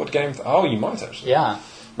Wheel board game. Oh, you might actually. Yeah.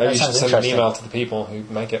 Maybe you should send an email to the people who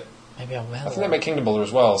make it. Maybe I will. I think they make Kingdom Builder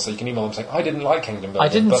as well, so you can email them saying, I didn't like Kingdom Builder. I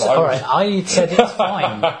didn't say, alright, I said it's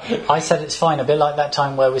fine. I said it's fine, a bit like that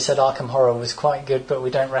time where we said Arkham Horror was quite good, but we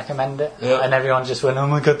don't recommend it. Yeah. And everyone just went, oh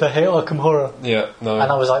my god, they hate Arkham Horror. Yeah, no.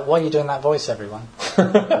 And I was like, why are you doing that voice, everyone?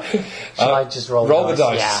 Shall I just roll the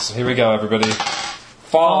dice? Yeah. Here we go, everybody.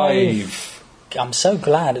 5. I'm so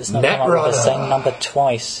glad it's not come up with the same number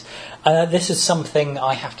twice. This is something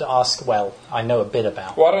I have to ask, well, I know a bit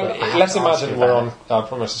about. Let's imagine we're on Prime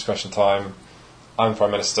Minister's Question Time. I'm Prime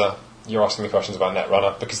Minister. You're asking me questions about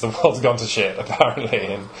Netrunner because the world's gone to shit,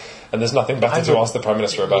 apparently, and there's nothing better to ask the Prime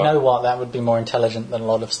Minister about. You know what? That would be more intelligent than a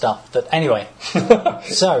lot of stuff. But anyway,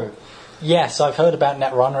 so, yes, I've heard about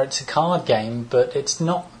Netrunner. It's a card game, but it's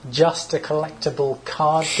not just a collectible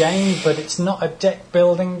card game, but it's not a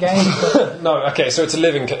deck-building game. No, okay, so it's a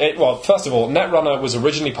living... well, first of all, Netrunner was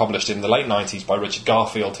originally published in the late 90s by Richard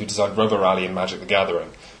Garfield, who designed Robo Rally and Magic the Gathering.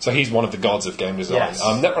 So he's one of the gods of game design. Yes.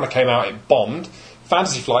 Netrunner came out, it bombed.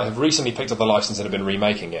 Fantasy Flight have recently picked up the license and have been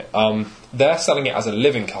remaking it. They're selling it as a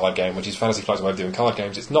living card game, which is Fantasy Flight's way of doing card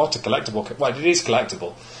games. It's not a collectible. Well, it is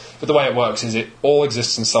collectible, but the way it works is it all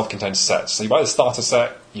exists in self-contained sets. So you buy the starter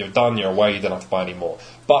set, you're done, you're away, you don't have to buy any more.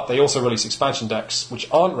 But they also release expansion decks, which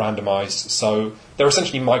aren't randomised, so they're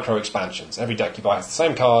essentially micro-expansions. Every deck you buy has the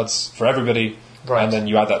same cards for everybody, Right. and then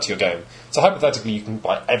you add that to your game. So hypothetically, you can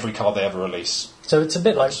buy every card they ever release. So it's a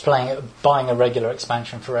bit like buying a regular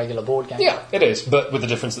expansion for a regular board game. Yeah, it is, but with the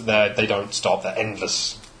difference that they don't stop. They're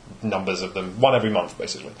endless numbers of them, one every month,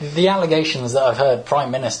 basically. The allegations that I've heard Prime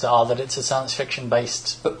Minister are that it's a science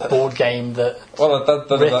fiction-based board game that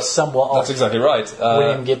riffs somewhat that's off exactly right.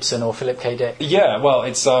 William Gibson or Philip K. Dick. Yeah, well,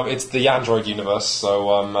 it's the Android universe, so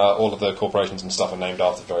all of the corporations and stuff are named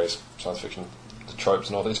after various science fiction tropes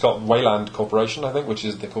and all that. It's got Wayland Corporation, I think, which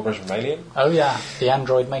is the corporation from Alien. Oh yeah, the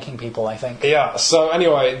android making people, I think. Yeah, so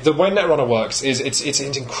anyway, the way Netrunner works is it's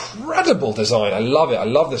an incredible design. I love it. I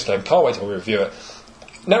love this game. Can't wait till we review it.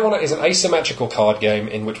 Netrunner is an asymmetrical card game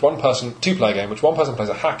in which two-player game, which one person plays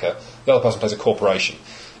a hacker, the other person plays a corporation.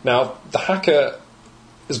 Now, the hacker's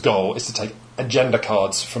goal is to take agenda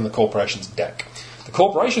cards from the corporation's deck. The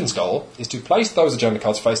corporation's goal is to place those agenda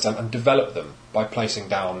cards face down and develop them by placing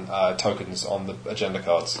down tokens on the agenda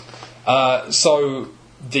cards. So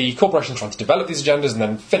the corporation is trying to develop these agendas and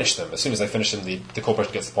then finish them. As soon as they finish them, the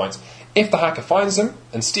corporation gets the points. If the hacker finds them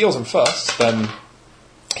and steals them first, then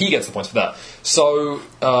he gets the points for that. So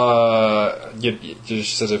you're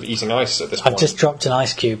sort of eating ice at this point. I've just dropped an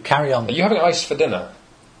ice cube. Carry on. Are you having ice for dinner?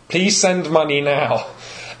 Please send money now.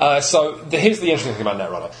 Here's the interesting thing about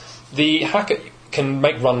Netrunner. The hacker can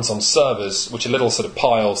make runs on servers, which are little sort of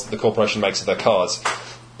piles that the corporation makes of their cards.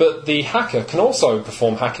 But the hacker can also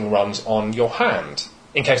perform hacking runs on your hand,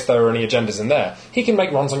 in case there are any agendas in there. He can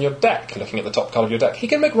make runs on your deck, looking at the top card of your deck. He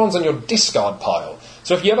can make runs on your discard pile.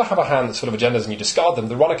 So if you ever have a hand that's full of agendas and you discard them,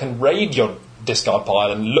 the runner can raid your discard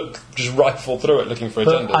pile and just rifle through it looking for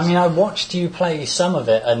agendas. I mean, I watched you play some of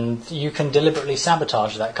it, and you can deliberately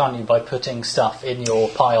sabotage that, can't you, by putting stuff in your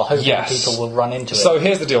pile, hoping people will run into it. So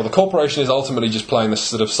here's the deal. The corporation is ultimately just playing this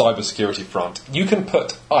sort of cybersecurity front. You can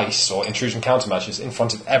put ICE, or intrusion countermeasures, in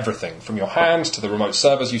front of everything, from your hand to the remote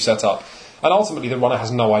servers you set up, and ultimately the runner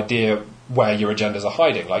has no idea where your agendas are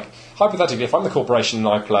hiding. Like, hypothetically, if I'm the corporation and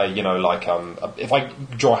I play, if I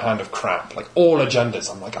draw a hand of crap, like all agendas,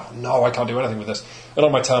 I'm like, oh no, I can't do anything with this. And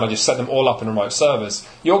on my turn, I just set them all up in remote servers.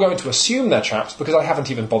 You're going to assume they're traps because I haven't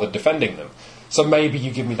even bothered defending them. So maybe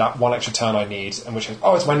you give me that one extra turn I need, in which case,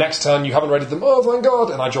 oh, it's my next turn, you haven't raided them, oh, thank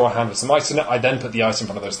God, and I draw a hand with some ice in it. I then put the ice in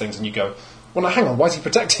front of those things, and you go, well, now hang on, why is he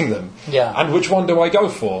protecting them? Yeah. And which one do I go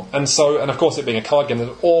for? And of course, it being a card game,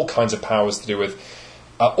 there's all kinds of powers to do with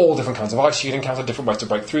all different kinds of ice. You can encounter different ways to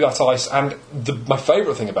break through that ice. And my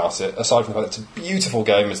favourite thing about it, aside from the fact that it's a beautiful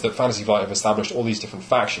game, is that Fantasy Flight have established all these different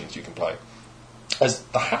factions you can play. As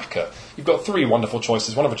the hacker, you've got three wonderful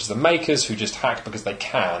choices, one of which is the makers, who just hack because they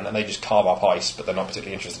can, and they just carve up ice, but they're not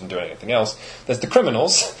particularly interested in doing anything else. There's the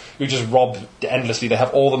criminals, who just rob endlessly. They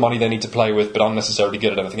have all the money they need to play with, but aren't necessarily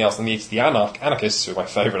good at anything else. And it's the anarchists, who are my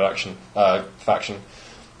favourite faction.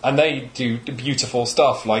 And they do beautiful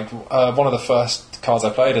stuff. Like, one of the first cards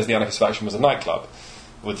I played as the anarchist faction was a nightclub,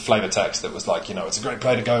 with flavor text that was like, it's a great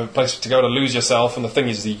place to go to lose yourself, and the thing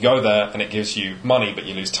is that you go there and it gives you money, but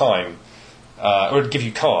you lose time. Or it'd give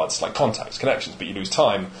you cards, like contacts, connections, but you lose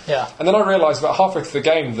time. Yeah. And then I realised about halfway through the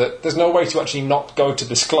game that there's no way to actually not go to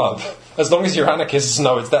this club. As long as your anarchists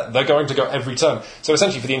know it's that, they're going to go every turn. So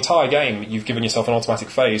essentially for the entire game, you've given yourself an automatic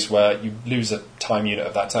phase where you lose a time unit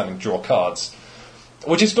of that turn and draw cards.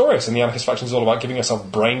 Which is glorious, and the anarchist faction is all about giving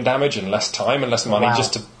yourself brain damage and less time and less money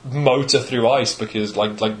just to motor through ice, because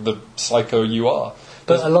like the psycho you are.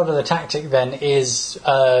 But a lot of the tactic then is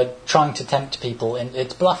trying to tempt people.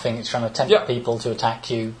 It's bluffing. It's trying to tempt people to attack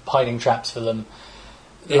you, hiding traps for them,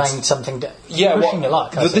 laying something down. Pushing your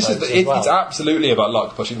luck. It's absolutely about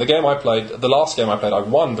luck pushing. The last game I played, I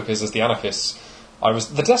won because as the anarchists,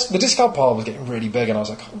 the discard pile was getting really big, and I was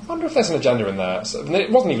like, I wonder if there's an agenda in there. So, and it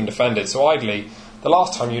wasn't even defended. So idly, the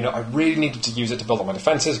last time I really needed to use it to build up my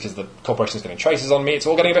defences because the corporation's getting traces on me. It's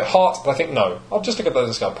all getting a bit hot, but I think, no, I'll just look at the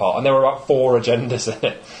discard part. And there were about 4 agendas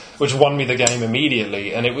in it, which won me the game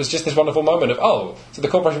immediately. And it was just this wonderful moment of, so the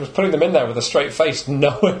corporation was putting them in there with a straight face,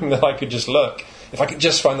 knowing that I could just look. If I could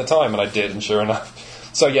just find the time, and I did, and sure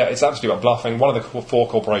enough. So yeah, it's absolutely about bluffing. One of the 4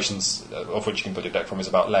 corporations of which you can put your deck from is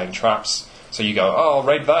about laying traps. So you go, I'll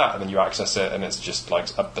raid that, and then you access it, and it's just like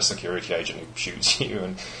a security agent who shoots you.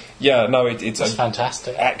 And it's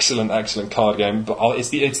fantastic, excellent card game. But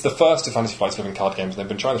it's the first of Fantasy Flight's living card games. They've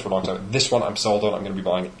been trying this for a long time. This one I'm sold on. I'm going to be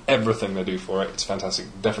buying everything they do for it. It's fantastic.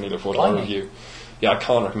 Definitely look forward to my review. Yeah, I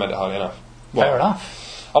can't recommend it highly enough. Fair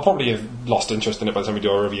enough. I'll probably have lost interest in it by the time we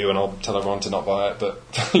do our review, and I'll tell everyone to not buy it. But,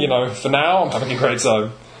 for now, I'm having a great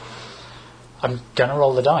time. I'm going to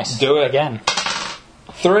roll the dice. Do it. Again.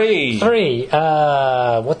 3.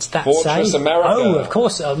 What's that Fortress say? America. Oh, of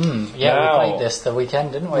course. Now, we played this the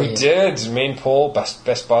weekend, didn't we? We did. Me and Paul,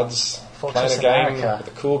 best buds, Fortress playing a game America.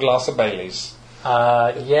 with a cool glass of Baileys.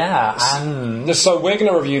 And... So we're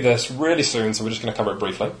going to review this really soon, so we're just going to cover it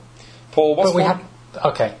briefly. Paul, what's fun?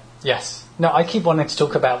 Okay, yes. No, I keep wanting to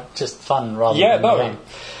talk about just fun rather than the game.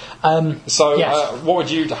 How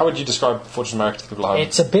would you describe Fortress America to people at home?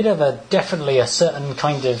 It's a bit of definitely a certain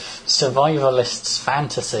kind of survivalist's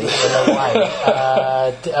fantasy in a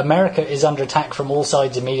way. America is under attack from all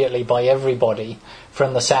sides immediately by everybody,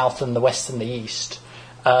 from the south and the west and the east,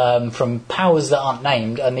 from powers that aren't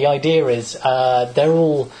named, and the idea is they're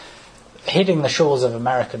all hitting the shores of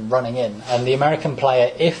America and running in, and the American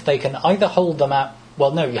player, if they can either hold them out,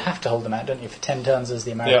 well, no, you have to hold them out, don't you, for 10 turns as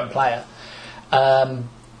the American player.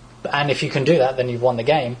 And if you can do that, then you've won the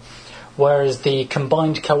game. Whereas the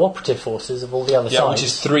combined cooperative forces of all the other sides... which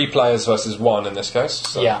is 3 players versus 1 in this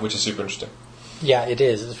case, which is super interesting. Yeah, it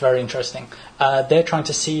is. It's very interesting. They're trying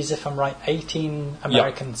to seize, if I'm right, 18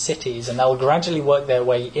 American cities, and they'll gradually work their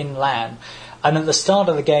way inland. And at the start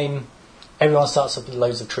of the game, everyone starts up with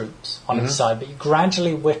loads of troops on each side, but you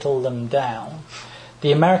gradually whittle them down.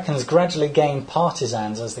 The Americans gradually gain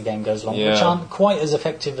partisans as the game goes along, which aren't quite as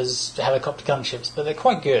effective as helicopter gunships, but they're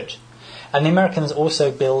quite good. And the Americans also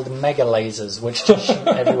build mega lasers, which just shoot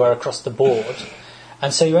everywhere across the board.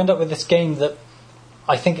 And so you end up with this game that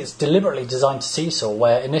I think it's deliberately designed to seesaw,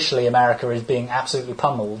 where initially America is being absolutely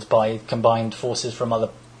pummeled by combined forces from other,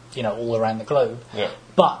 all around the globe. Yeah.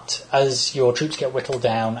 But as your troops get whittled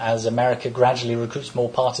down, as America gradually recruits more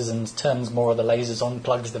partisans, turns more of the lasers on,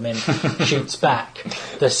 plugs them in, shoots back,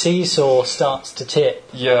 the seesaw starts to tip.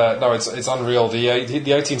 Yeah, no, it's unreal. The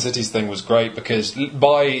 18 cities thing was great because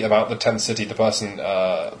by about the 10th city, the person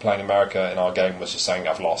playing America in our game was just saying,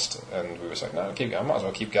 I've lost. And we were saying, no, keep going, I might as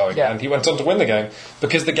well keep going. Yeah. And he went on to win the game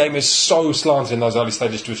because the game is so slanted in those early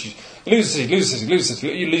stages to you lose a city, lose a city, lose a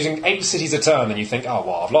city. You're losing 8 cities a turn and you think, oh,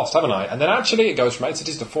 well, I've lost, haven't I? And then actually it goes from 8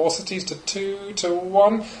 cities to 4 cities to 2 to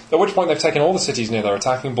 1, at which point they've taken all the cities near their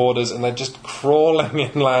attacking borders and they're just crawling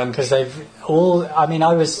inland. Because I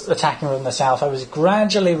was attacking from the south, I was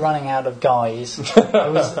gradually running out of guys.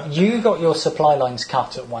 You got your supply lines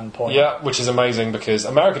cut at one point. Yeah, which is amazing because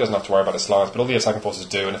America doesn't have to worry about its lines, but all the attacking forces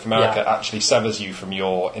do, and if America actually severs you from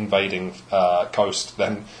your invading coast,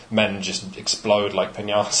 then men just explode like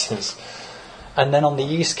pinatas. And then on the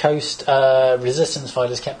east coast, resistance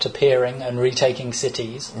fighters kept appearing and retaking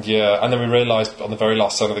cities. Yeah, and then we realised on the very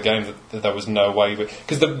last turn of the game that there was no way...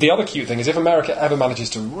 Because the other cute thing is if America ever manages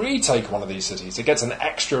to retake one of these cities, it gets an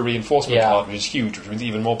extra reinforcement card, which is huge, which means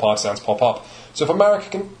even more partisans pop up. So if America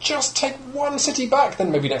can just take 1 city back, then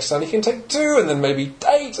maybe next turn you can take 2, and then maybe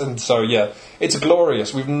 8. And so, yeah, it's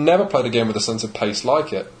glorious. We've never played a game with a sense of pace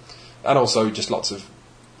like it. And also just lots of...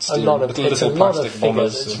 It's a lot of figures.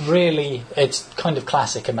 It's kind of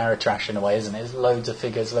classic Ameritrash in a way, isn't it? It's loads of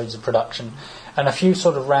figures, loads of production, and a few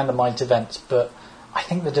sort of randomised events. But I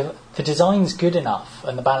think the design's good enough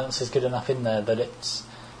and the balance is good enough in there that it's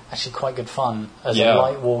actually quite good fun as a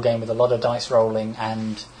light war game with a lot of dice rolling.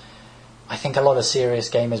 And I think a lot of serious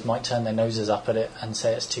gamers might turn their noses up at it and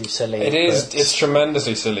say it's too silly. It is. It's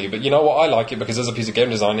tremendously silly. But you know what? I like it because as a piece of game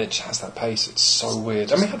design, it just has that pace. It's so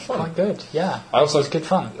weird. I mean, I had fun. Quite good, yeah. It's good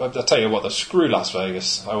fun. I'll tell you what, screw Las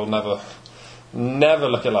Vegas. I will never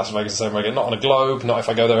look at Las Vegas the same way again. Not on a globe, not if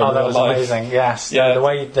I go there in real life. Oh, that was amazing, yes. Yeah. The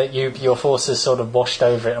way that your forces sort of washed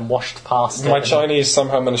over it and washed past it. My Chinese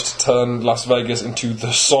somehow managed to turn Las Vegas into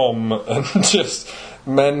the Somme and just...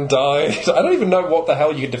 Men died. I don't even know what the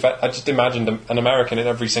hell you could defend. I just imagined an American in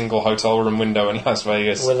every single hotel room window in Las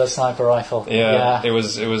Vegas with a sniper rifle. Yeah. It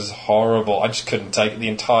was horrible. I just couldn't take it. The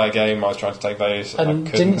entire game I was trying to take Vegas.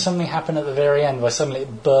 And didn't something happen at the very end where suddenly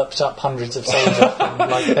it burped up hundreds of soldiers?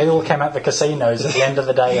 And, they all came out the casinos at the end of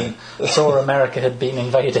the day and saw America had been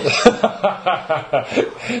invaded.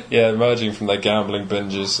 Yeah, emerging from their gambling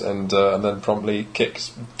binges and then promptly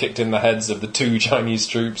kicked in the heads of the 2 Chinese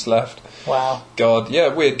troops left. Wow. God, yeah,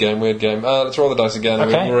 weird game. Let's roll the dice again.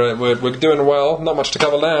 Okay. We're doing well. Not much to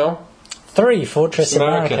cover now. 3, Fortress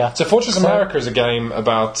America. So Fortress America is a game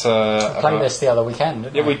about... we played this the other weekend,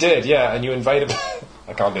 didn't we? Yeah, we did, yeah, and you invaded...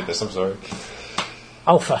 I can't do this, I'm sorry.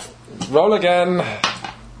 Alpha. Roll again.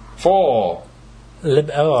 4.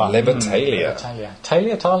 Libertalia. Talia?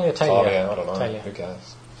 I don't know. Who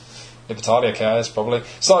cares? Libertalia cares, probably.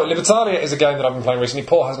 So, Libertalia is a game that I've been playing recently.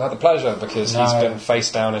 Paul hasn't had the pleasure because he's been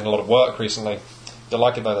face down in a lot of work recently. You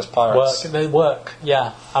like it though, there's pirates. They work,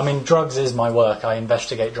 yeah. I mean, drugs is my work. I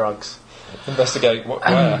investigate drugs. Investigate what,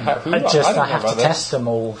 where? Who? I have to test them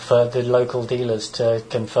all for the local dealers to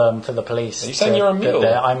confirm for the police. Are you saying you're a mule?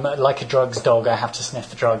 I'm like a drugs dog. I have to sniff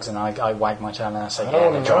the drugs, and I wag my tail and I say, I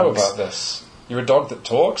don't want to know about this. You're a dog that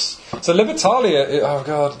talks? So Libertalia, oh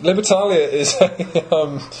god, Libertalia is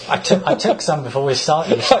I took some before we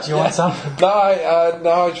started. Do you want some? No,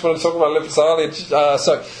 I just want to talk about Libertalia.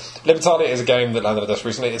 So Libertalia is a game that landed with us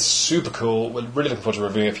recently. It's super cool. We're really looking forward to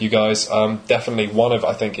reviewing it for you guys. Definitely one of,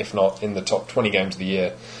 I think, if not in the top 20 games of the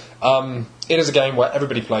year. It is a game where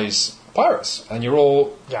everybody plays pirates, and you're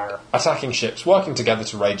all attacking ships, working together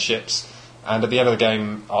to raid ships. And at the end of the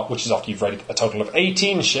game, which is after you've raided a total of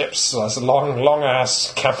 18 ships, so that's a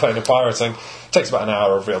long-ass campaign of pirating. It takes about an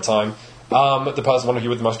hour of real time. The person, one of you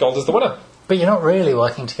with the most gold, is the winner. But you're not really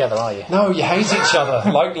working together, are you? No, you hate each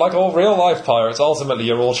other. like all real-life pirates, ultimately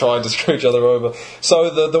you're all trying to screw each other over. So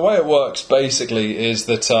the way it works, basically, is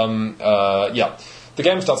that, the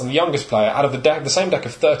game starts in the youngest player. Out of the same deck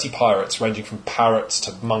of 30 pirates, ranging from parrots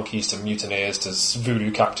to monkeys to mutineers to voodoo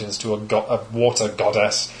captains to a water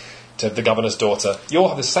goddess to the governor's daughter, you all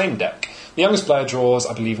have the same deck. The youngest player draws,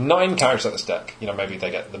 I believe, 9 characters at this deck. You know, maybe they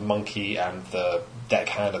get the monkey and the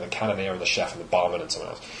deckhand and the cannoneer and the chef and the barman and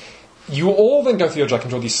someone else. You all then go through your deck and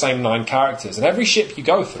draw these same 9 characters, and every ship you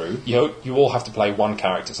go through, you all have to play 1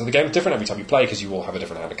 character. So the game is different every time you play because you all have a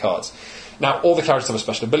different hand of cards. Now, all the characters have a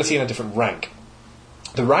special ability and a different rank.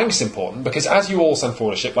 The rank's important because as you all send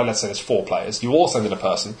forward a ship, like let's say there's 4 players, you all send in a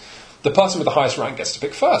person. The person with the highest rank gets to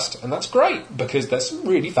pick first, and that's great because there's some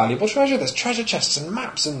really valuable treasure. There's treasure chests and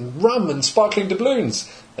maps and rum and sparkling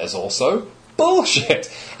doubloons. There's also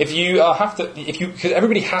bullshit. Because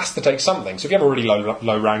everybody has to take something. So if you have a really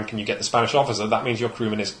low rank and you get the Spanish officer, that means your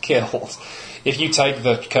crewman is killed. If you take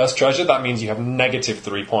the cursed treasure, that means you have negative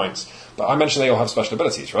 3 points. But I mentioned they all have special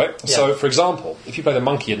abilities, right? Yeah. So, for example, if you play the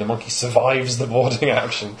monkey and the monkey survives the boarding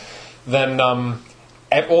action, then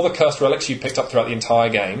all the cursed relics you picked up throughout the entire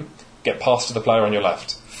game get passed to the player on your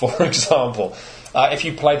left. For example, if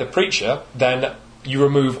you play the preacher, then you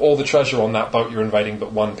remove all the treasure on that boat you're invading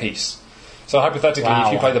but 1 piece. So hypothetically,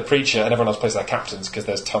 if you play the preacher and everyone else plays their captains because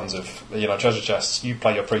there's tons of treasure chests, you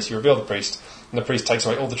play your priest, you reveal the priest, and the priest takes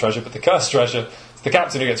away all the treasure but the cursed treasure. The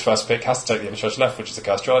captain who gets first pick has to take the only treasure left, which is the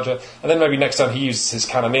cursed treasure, and then maybe next time he uses his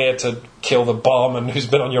cannoneer to kill the barman who's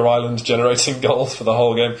been on your island generating gold for the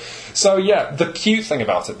whole game. So yeah, the cute thing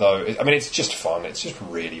about it though, it's just fun. It's just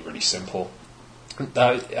really, really simple,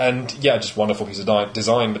 and yeah, just wonderful piece of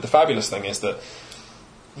design. But the fabulous thing is that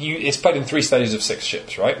it's played in 3 stages of 6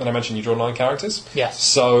 ships, right? And I mentioned you draw 9 characters. Yes.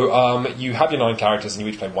 So you have your 9 characters and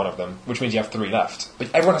you each play 1 of them, which means you have 3 left.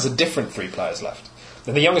 But everyone has a different 3 players left.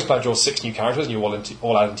 Then the youngest player draws 6 new characters and you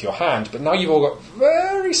all add into your hand, but now you've all got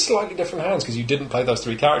very slightly different hands because you didn't play those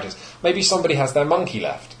 3 characters. Maybe somebody has their monkey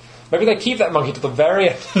left. Maybe they keep that monkey to the very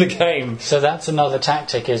end of the game. So that's another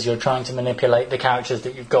tactic, is you're trying to manipulate the characters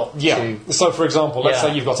that you've got. Yeah. So for example, let's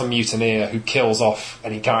say you've got a mutineer who kills off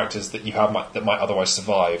any characters that you have that might otherwise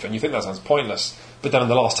survive, and you think that sounds pointless. But then in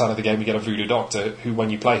the last turn of the game you get a voodoo doctor who, when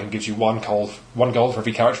you play him, gives you 1 gold for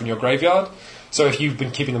every character in your graveyard. So if you've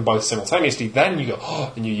been keeping them both simultaneously, then you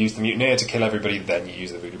go, and you use the mutineer to kill everybody, then you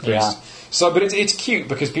use the voodoo priest. Yeah. So, but it's cute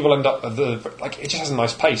because people end up, it just has a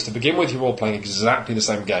nice pace. To begin with, you're all playing exactly the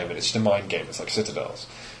same game, and it's just a mind game. It's like Citadels.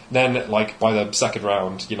 Then, by the second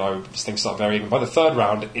round, things start varying. By the third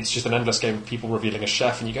round, it's just an endless game of people revealing a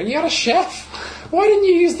chef, and you go, you had a chef? Why didn't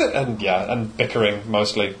you use that? And bickering,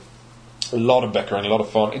 mostly. A lot of bickering, a lot of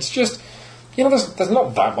fun. It's just... there's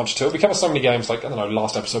not that much to it. We cover so many games,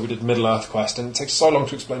 last episode we did Middle-earth Quest, and it takes so long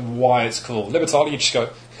to explain why it's cool. Libertalia, you just go,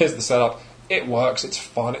 here's the setup, it works, it's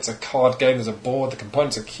fun, it's a card game, there's a board, the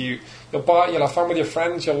components are cute, you'll buy it, you'll have fun with your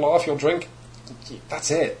friends, you'll laugh, you'll drink,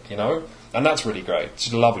 that's it, and that's really great. It's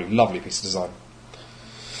just a lovely, lovely piece of design.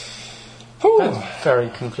 That's very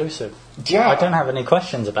conclusive. Yeah. I don't have any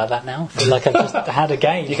questions about that now. I feel like I've just had a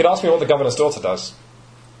game. You could ask me what the governor's daughter does.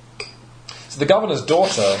 So the governor's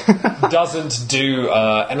daughter doesn't do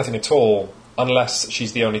anything at all unless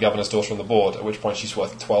she's the only governor's daughter on the board, at which point she's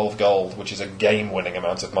worth 12 gold, which is a game-winning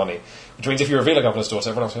amount of money. Which means if you reveal a governor's daughter,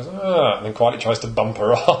 everyone else goes, and then quietly tries to bump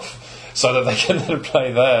her off so that they can then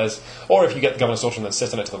play theirs. Or if you get the governor's daughter and then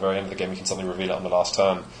sit on it till the very end of the game, you can suddenly reveal it on the last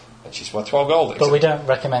turn, and she's worth 12 gold. But we don't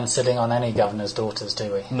recommend sitting on any governor's daughters,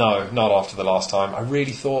 do we? No, not after the last time. I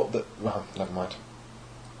really thought that... Well, never mind.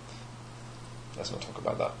 Let's not talk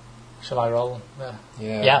about that. Shall I roll?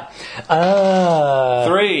 Yeah.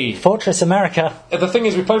 3. Fortress America. The thing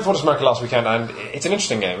is, we played Fortress America last weekend, and it's an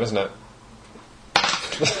interesting game, isn't it?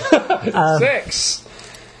 6.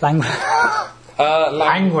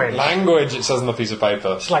 Language. Language, it says on the piece of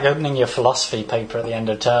paper. It's like opening your philosophy paper at the end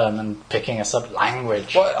of term and picking a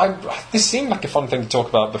language. Well, this seemed like a fun thing to talk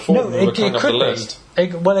about before we were coming up the list.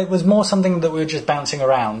 It was more something that we were just bouncing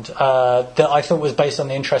around that I thought was based on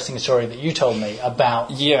the interesting story that you told me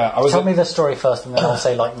about. Yeah, Tell me the story first, and then I'll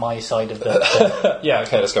say like my side of the. Yeah,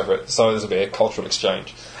 okay, let's go for it. So this will be a cultural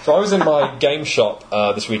exchange. So I was in my game shop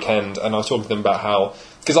this weekend, and I was talking to them about how,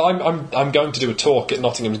 because I'm going to do a talk at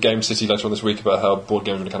Nottingham's Game City later on this week about how board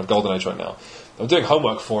games are in a kind of golden age right now. I'm doing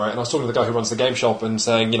homework for it, and I was talking to the guy who runs the game shop and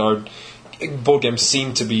saying, board games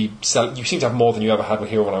seem to be you seem to have more than you ever had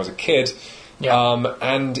here when I was a kid. Yeah.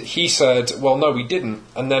 And he said, well, no, we didn't.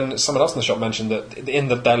 And then someone else in the shop mentioned that in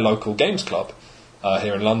their local games club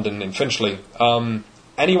here in London, in Finchley,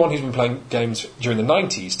 anyone who's been playing games during the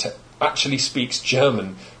 90s actually speaks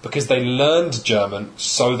German because they learned German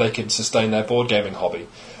so they could sustain their board gaming hobby.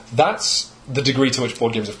 That's the degree to which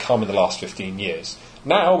board games have come in the last 15 years.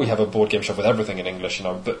 Now we have a board game shop with everything in English,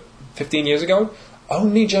 but 15 years ago,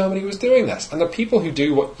 only Germany was doing this. And the people who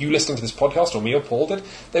do what you listening to this podcast, or me or Paul did,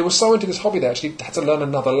 they were so into this hobby they actually had to learn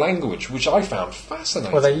another language, which I found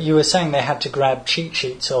fascinating. Well, you were saying they had to grab cheat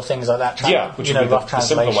sheets or things like that. Which would be the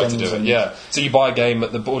simpler way to do it. Yeah. So you buy a game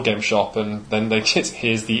at the board game shop, and then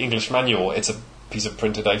here's the English manual. It's a piece of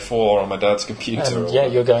printed A4 on my dad's computer.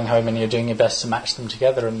 And you're going home and you're doing your best to match them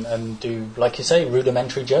together and do, like you say,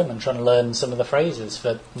 rudimentary German, trying to learn some of the phrases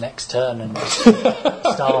for next turn and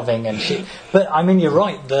starving and shit. But I mean, you're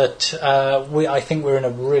right that I think we're in a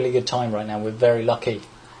really good time right now. We're very lucky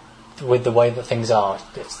with the way that things are.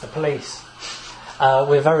 It's the police.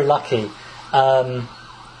 We're very lucky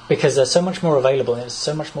because there's so much more available, and it's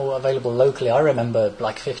so much more available locally. I remember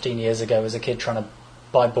like 15 years ago as a kid trying to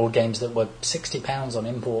buy board games that were £60 on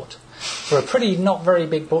import for a pretty not very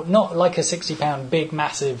big board, not like a £60 big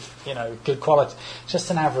massive good quality,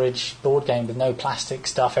 just an average board game with no plastic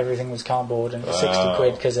stuff. Everything was cardboard, and it was 60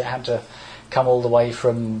 quid because it had to come all the way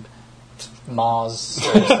from Mars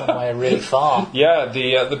or somewhere really far. Yeah,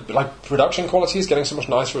 the production quality is getting so much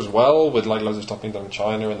nicer as well, with like loads of stuff being done in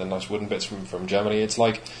China and then nice wooden bits from Germany. It's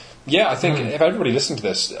like, yeah, I think if everybody listened to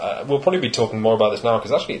this, we'll probably be talking more about this now,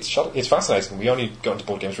 because actually it's fascinating. We only got into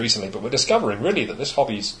board games recently, but we're discovering really that this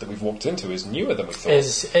hobby that we've walked into is newer than we thought.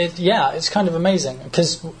 It's kind of amazing,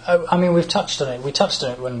 because I mean, we've touched on it. We touched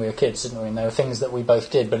on it when we were kids, didn't we? And there were things that we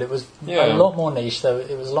both did, but it was a lot more niche, though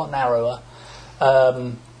it was a lot narrower.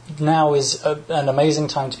 Now is an amazing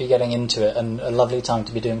time to be getting into it, and a lovely time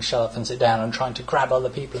to be doing shut up and sit down and trying to grab other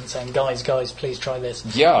people and saying, guys, please try this.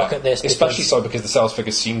 Yeah, look at this. Especially so because the sales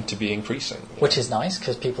figures seem to be increasing. Which is nice,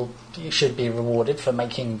 because people should be rewarded for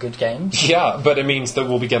making good games. Yeah, but it means that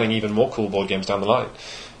we'll be getting even more cool board games down the line.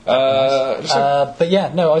 But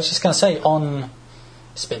yeah, no, I was just going to say,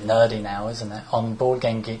 it's a bit nerdy now, isn't it? On Board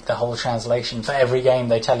Game Geek, the whole translation for every game,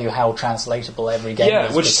 they tell you how translatable every game is.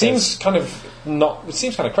 Yeah, which seems kind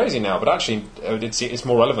of crazy now, but actually it's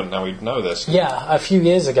more relevant now we know this. Yeah, a few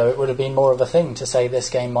years ago it would have been more of a thing to say this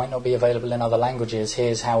game might not be available in other languages.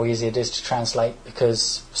 Here's how easy it is to translate,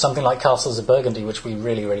 because something like Castles of Burgundy, which we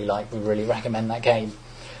really, really like, we really recommend that game,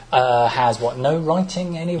 has no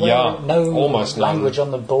writing anywhere, almost language none.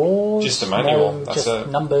 On the board, just a manual, just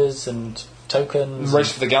numbers and tokens.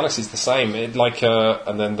 Race for the Galaxy is the same.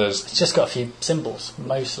 And then there's... It's just got a few symbols,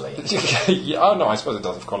 mostly. I suppose it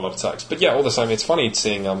does have quite a lot of text. But yeah, all the same, it's funny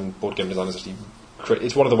seeing board game designers actually...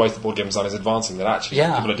 It's one of the ways that board game design is advancing, that actually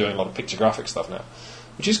people are doing a lot of pictographic stuff now,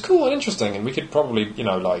 which is cool and interesting, and we could probably,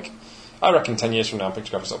 I reckon 10 years from now,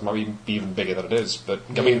 pictographic stuff might be even bigger than it is. But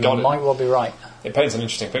I mean, you might well be right. It paints an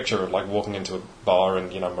interesting picture of like walking into a bar in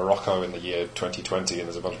Morocco in the year 2020, and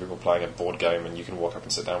there's a bunch of people playing a board game, and you can walk up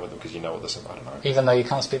and sit down with them because you know what I don't know. Even though you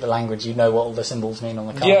can't speak the language, you know what all the symbols mean on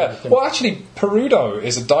the card. Yeah. Well, actually, Perudo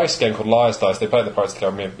is a dice game called Liar's Dice. They play at the Pirates of the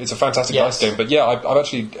Caribbean. It's a fantastic dice game. But yeah, I've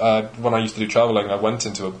actually when I used to do travelling, I went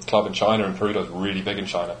into a club in China, and Perudo's really big in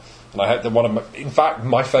China. And I had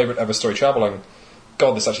my favourite ever story travelling.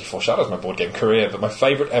 God, this actually foreshadows my board game career, but my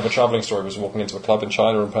favourite ever travelling story was walking into a club in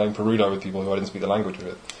China and playing Perudo with people who I didn't speak the language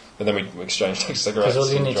with. And then we exchanged cigarettes. Because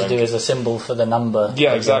all you need to do is a symbol for the number.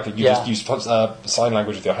 Yeah, exactly. You just use sign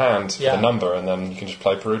language with your hand for the number, and then you can just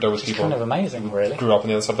play Perudo with people. It's kind of amazing, really. Grew up on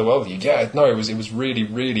the other side of the world with you. Yeah, no, it was really,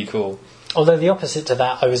 really cool. Although the opposite to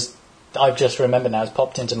that, I've just remembered now, it's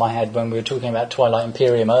popped into my head when we were talking about Twilight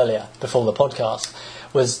Imperium earlier, before the podcast,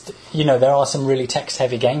 was, there are some really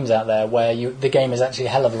text-heavy games out there where the game is actually a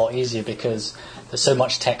hell of a lot easier because there's so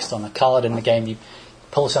much text on a card in the game. You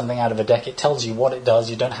pull something out of a deck, it tells you what it does,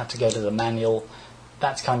 you don't have to go to the manual.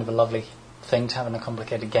 That's kind of a lovely thing to have in a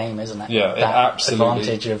complicated game, isn't it? Yeah, that absolutely.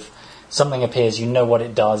 advantage of something appears, you know what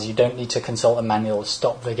it does. You don't need to consult a manual to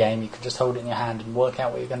stop the game. You can just hold it in your hand and work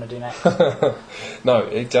out what you're going to do next. No,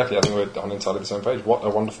 exactly. I think we're on entirely the same page. What a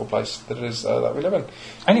wonderful place that it is that we live in.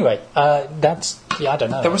 Anyway, I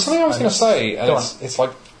don't know. There was something I was going to say, and it's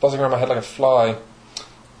like buzzing around my head like a fly.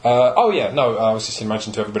 I was just going to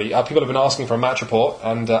mention to everybody, people have been asking for a match report,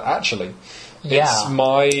 and actually, it's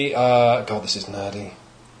my... God, this is nerdy.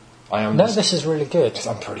 This is really good.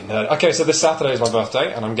 I'm pretty nerdy. Okay, so this Saturday is my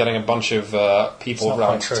birthday, and I'm getting a bunch of people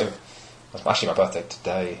around to... It's actually my birthday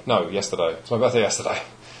today. No, yesterday. It's my birthday yesterday.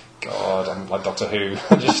 God, I'm like Doctor Who.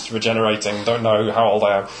 I'm just regenerating. Don't know how old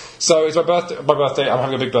I am. So it's my birthday. I'm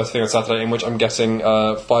having a big birthday thing on Saturday in which I'm getting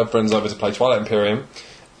 5 friends over to play Twilight Imperium.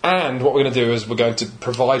 And what we're going to do is we're going to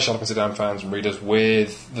provide Shut Up and Sit Down fans and readers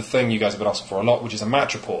with the thing you guys have been asking for a lot, which is a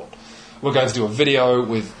match report. We're going to do a video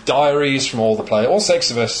with diaries from all the players, all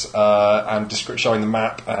 6 of us, and showing the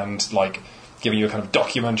map and like giving you a kind of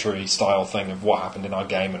documentary style thing of what happened in our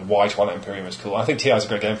game and why Twilight Imperium is cool. I think TI is a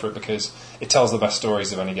great game for it because it tells the best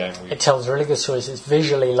stories of any game. It tells really good stories. It's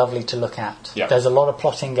visually lovely to look at. Yeah. There's a lot of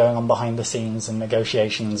plotting going on behind the scenes and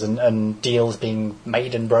negotiations and deals being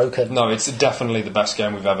made and broken. No, it's definitely the best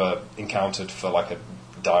game we've ever encountered for like a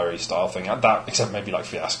diary style thing. That, except maybe like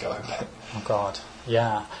Fiasco. Oh God,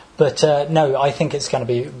 yeah. But no, I think it's going to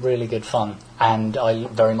be really good fun, and I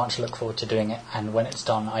very much look forward to doing it. And when it's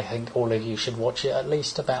done, I think all of you should watch it at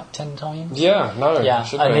least about 10 times. Yeah, no, yeah.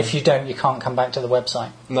 And if you don't, you can't come back to the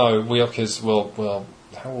website. No, because we'll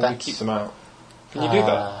how will we keep them out? Can you do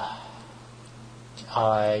that?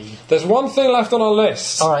 There's one thing left on our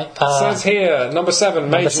list. All right. It says here, number 7,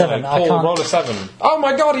 Mage Knight. Paul, roll a 7. Oh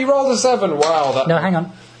my God, he rolled a 7. Wow. No, hang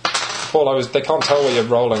on. Paul, they can't tell what you're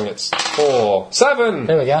rolling. It's 4. 7!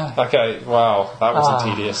 There we go. Okay, wow. That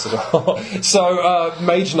wasn't tedious at all. So,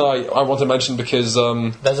 Mage Knight, I want to mention because...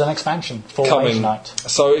 there's an expansion for Mage Knight.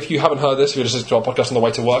 So, if you haven't heard this, if you're listening to our podcast on the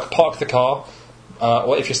way to work, park the car.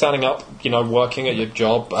 Or if you're standing up, working at your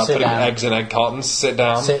job, putting eggs in egg cartons, sit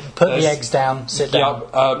down. Put the eggs down, sit down.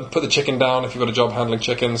 Yeah, put the chicken down if you've got a job handling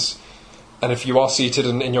chickens. And if you are seated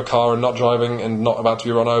in your car and not driving and not about to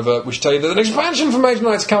be run over, we should tell you that an expansion for Mage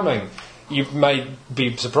Knight's coming. You may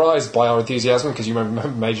be surprised by our enthusiasm because you remember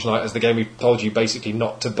Mage Knight as the game we told you basically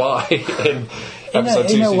not to buy in episode 2,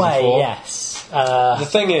 season 4. Yes. The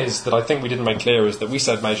thing is that I think we didn't make clear is that we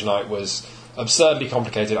said Mage Knight was absurdly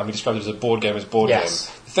complicated and we described it as a board game. The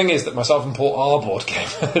thing is that myself and Paul are board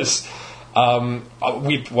gamers. And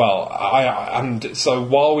so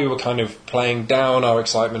while we were kind of playing down our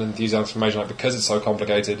excitement and enthusiasm for Mage Knight because it's so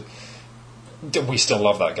complicated, we still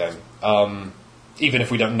love that game. Even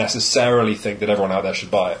if we don't necessarily think that everyone out there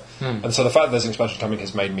should buy it. And so the fact that there's an expansion coming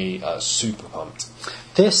has made me super pumped.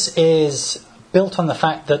 This is built on the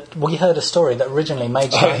fact that we heard a story that originally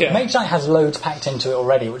Mage Knight... Mage Knight has loads packed into it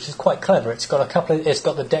already, which is quite clever. It's got it's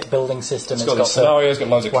got the deck building system. It's got the scenarios, it's got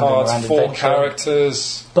loads of cards, 4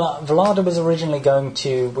 characters. But Vlada was originally going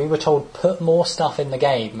to, we were told, put more stuff in the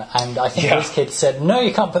game. And I think this kid said, no,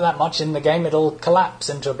 you can't put that much in the game. It'll collapse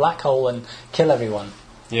into a black hole and kill everyone.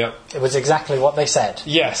 Yeah, it was exactly what they said.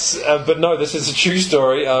 Yes, but no, this is a true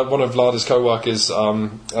story. One of Vlada's co-workers,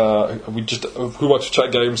 who watch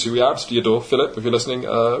Chat Games, who we absolutely adore, Philip, if you're listening,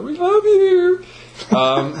 we love you.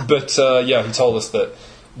 He told us that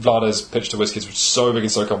Vlada's pitch to WizKids was so big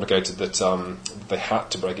and so complicated that they had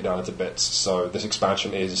to break it down into bits. So this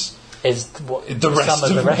expansion is the rest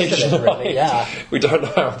of Mage Knight. Really, yeah. We don't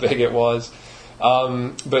know how big it was.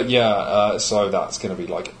 So that's going to be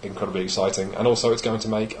like incredibly exciting, and also it's going to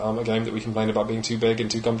make a game that we complained about being too big and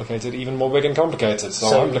too complicated even more big and complicated.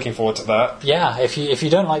 So I'm looking forward to that. Yeah, if you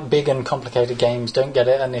don't like big and complicated games, don't get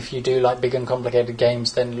it, and if you do like big and complicated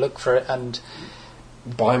games, then look for it and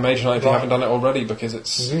buy Mage Knight if you haven't done it already, because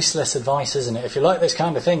it's useless advice, isn't it? If you like this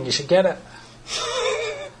kind of thing, you should get it.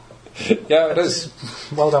 Yeah, it is.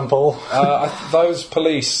 Well done, Paul. Those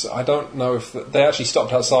police, I don't know if they actually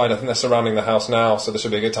stopped outside. I think they're surrounding the house now, so this would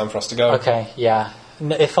be a good time for us to go. Okay, yeah.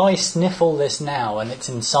 If I sniffle this now and it's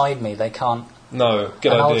inside me, they can't. No,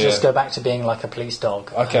 good idea. I'll just go back to being like a police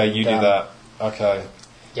dog. Okay, you do that. Okay.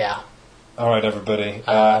 Yeah. All right, everybody.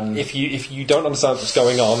 If you don't understand what's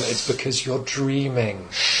going on, it's because you're dreaming.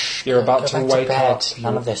 You're about to wake up.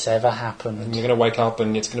 None of this ever happened. And you're going to wake up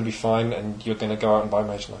and it's going to be fine, and you're going to go out and buy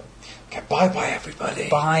Mage Knight. Okay, bye, everybody.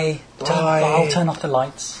 Bye. I'll turn off the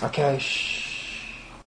lights. Okay, shh.